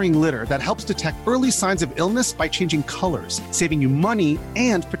monitoring litter that helps detect early signs of illness by changing colors, saving you money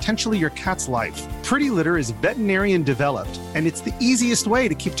and potentially your cat's life. Pretty Litter is veterinarian developed, and it's the easiest way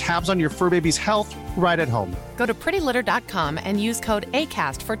to keep tabs on your fur baby's health right at home. Go to prettylitter.com and use code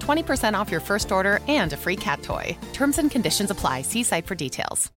ACAST for 20% off your first order and a free cat toy. Terms and conditions apply. See site for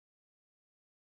details.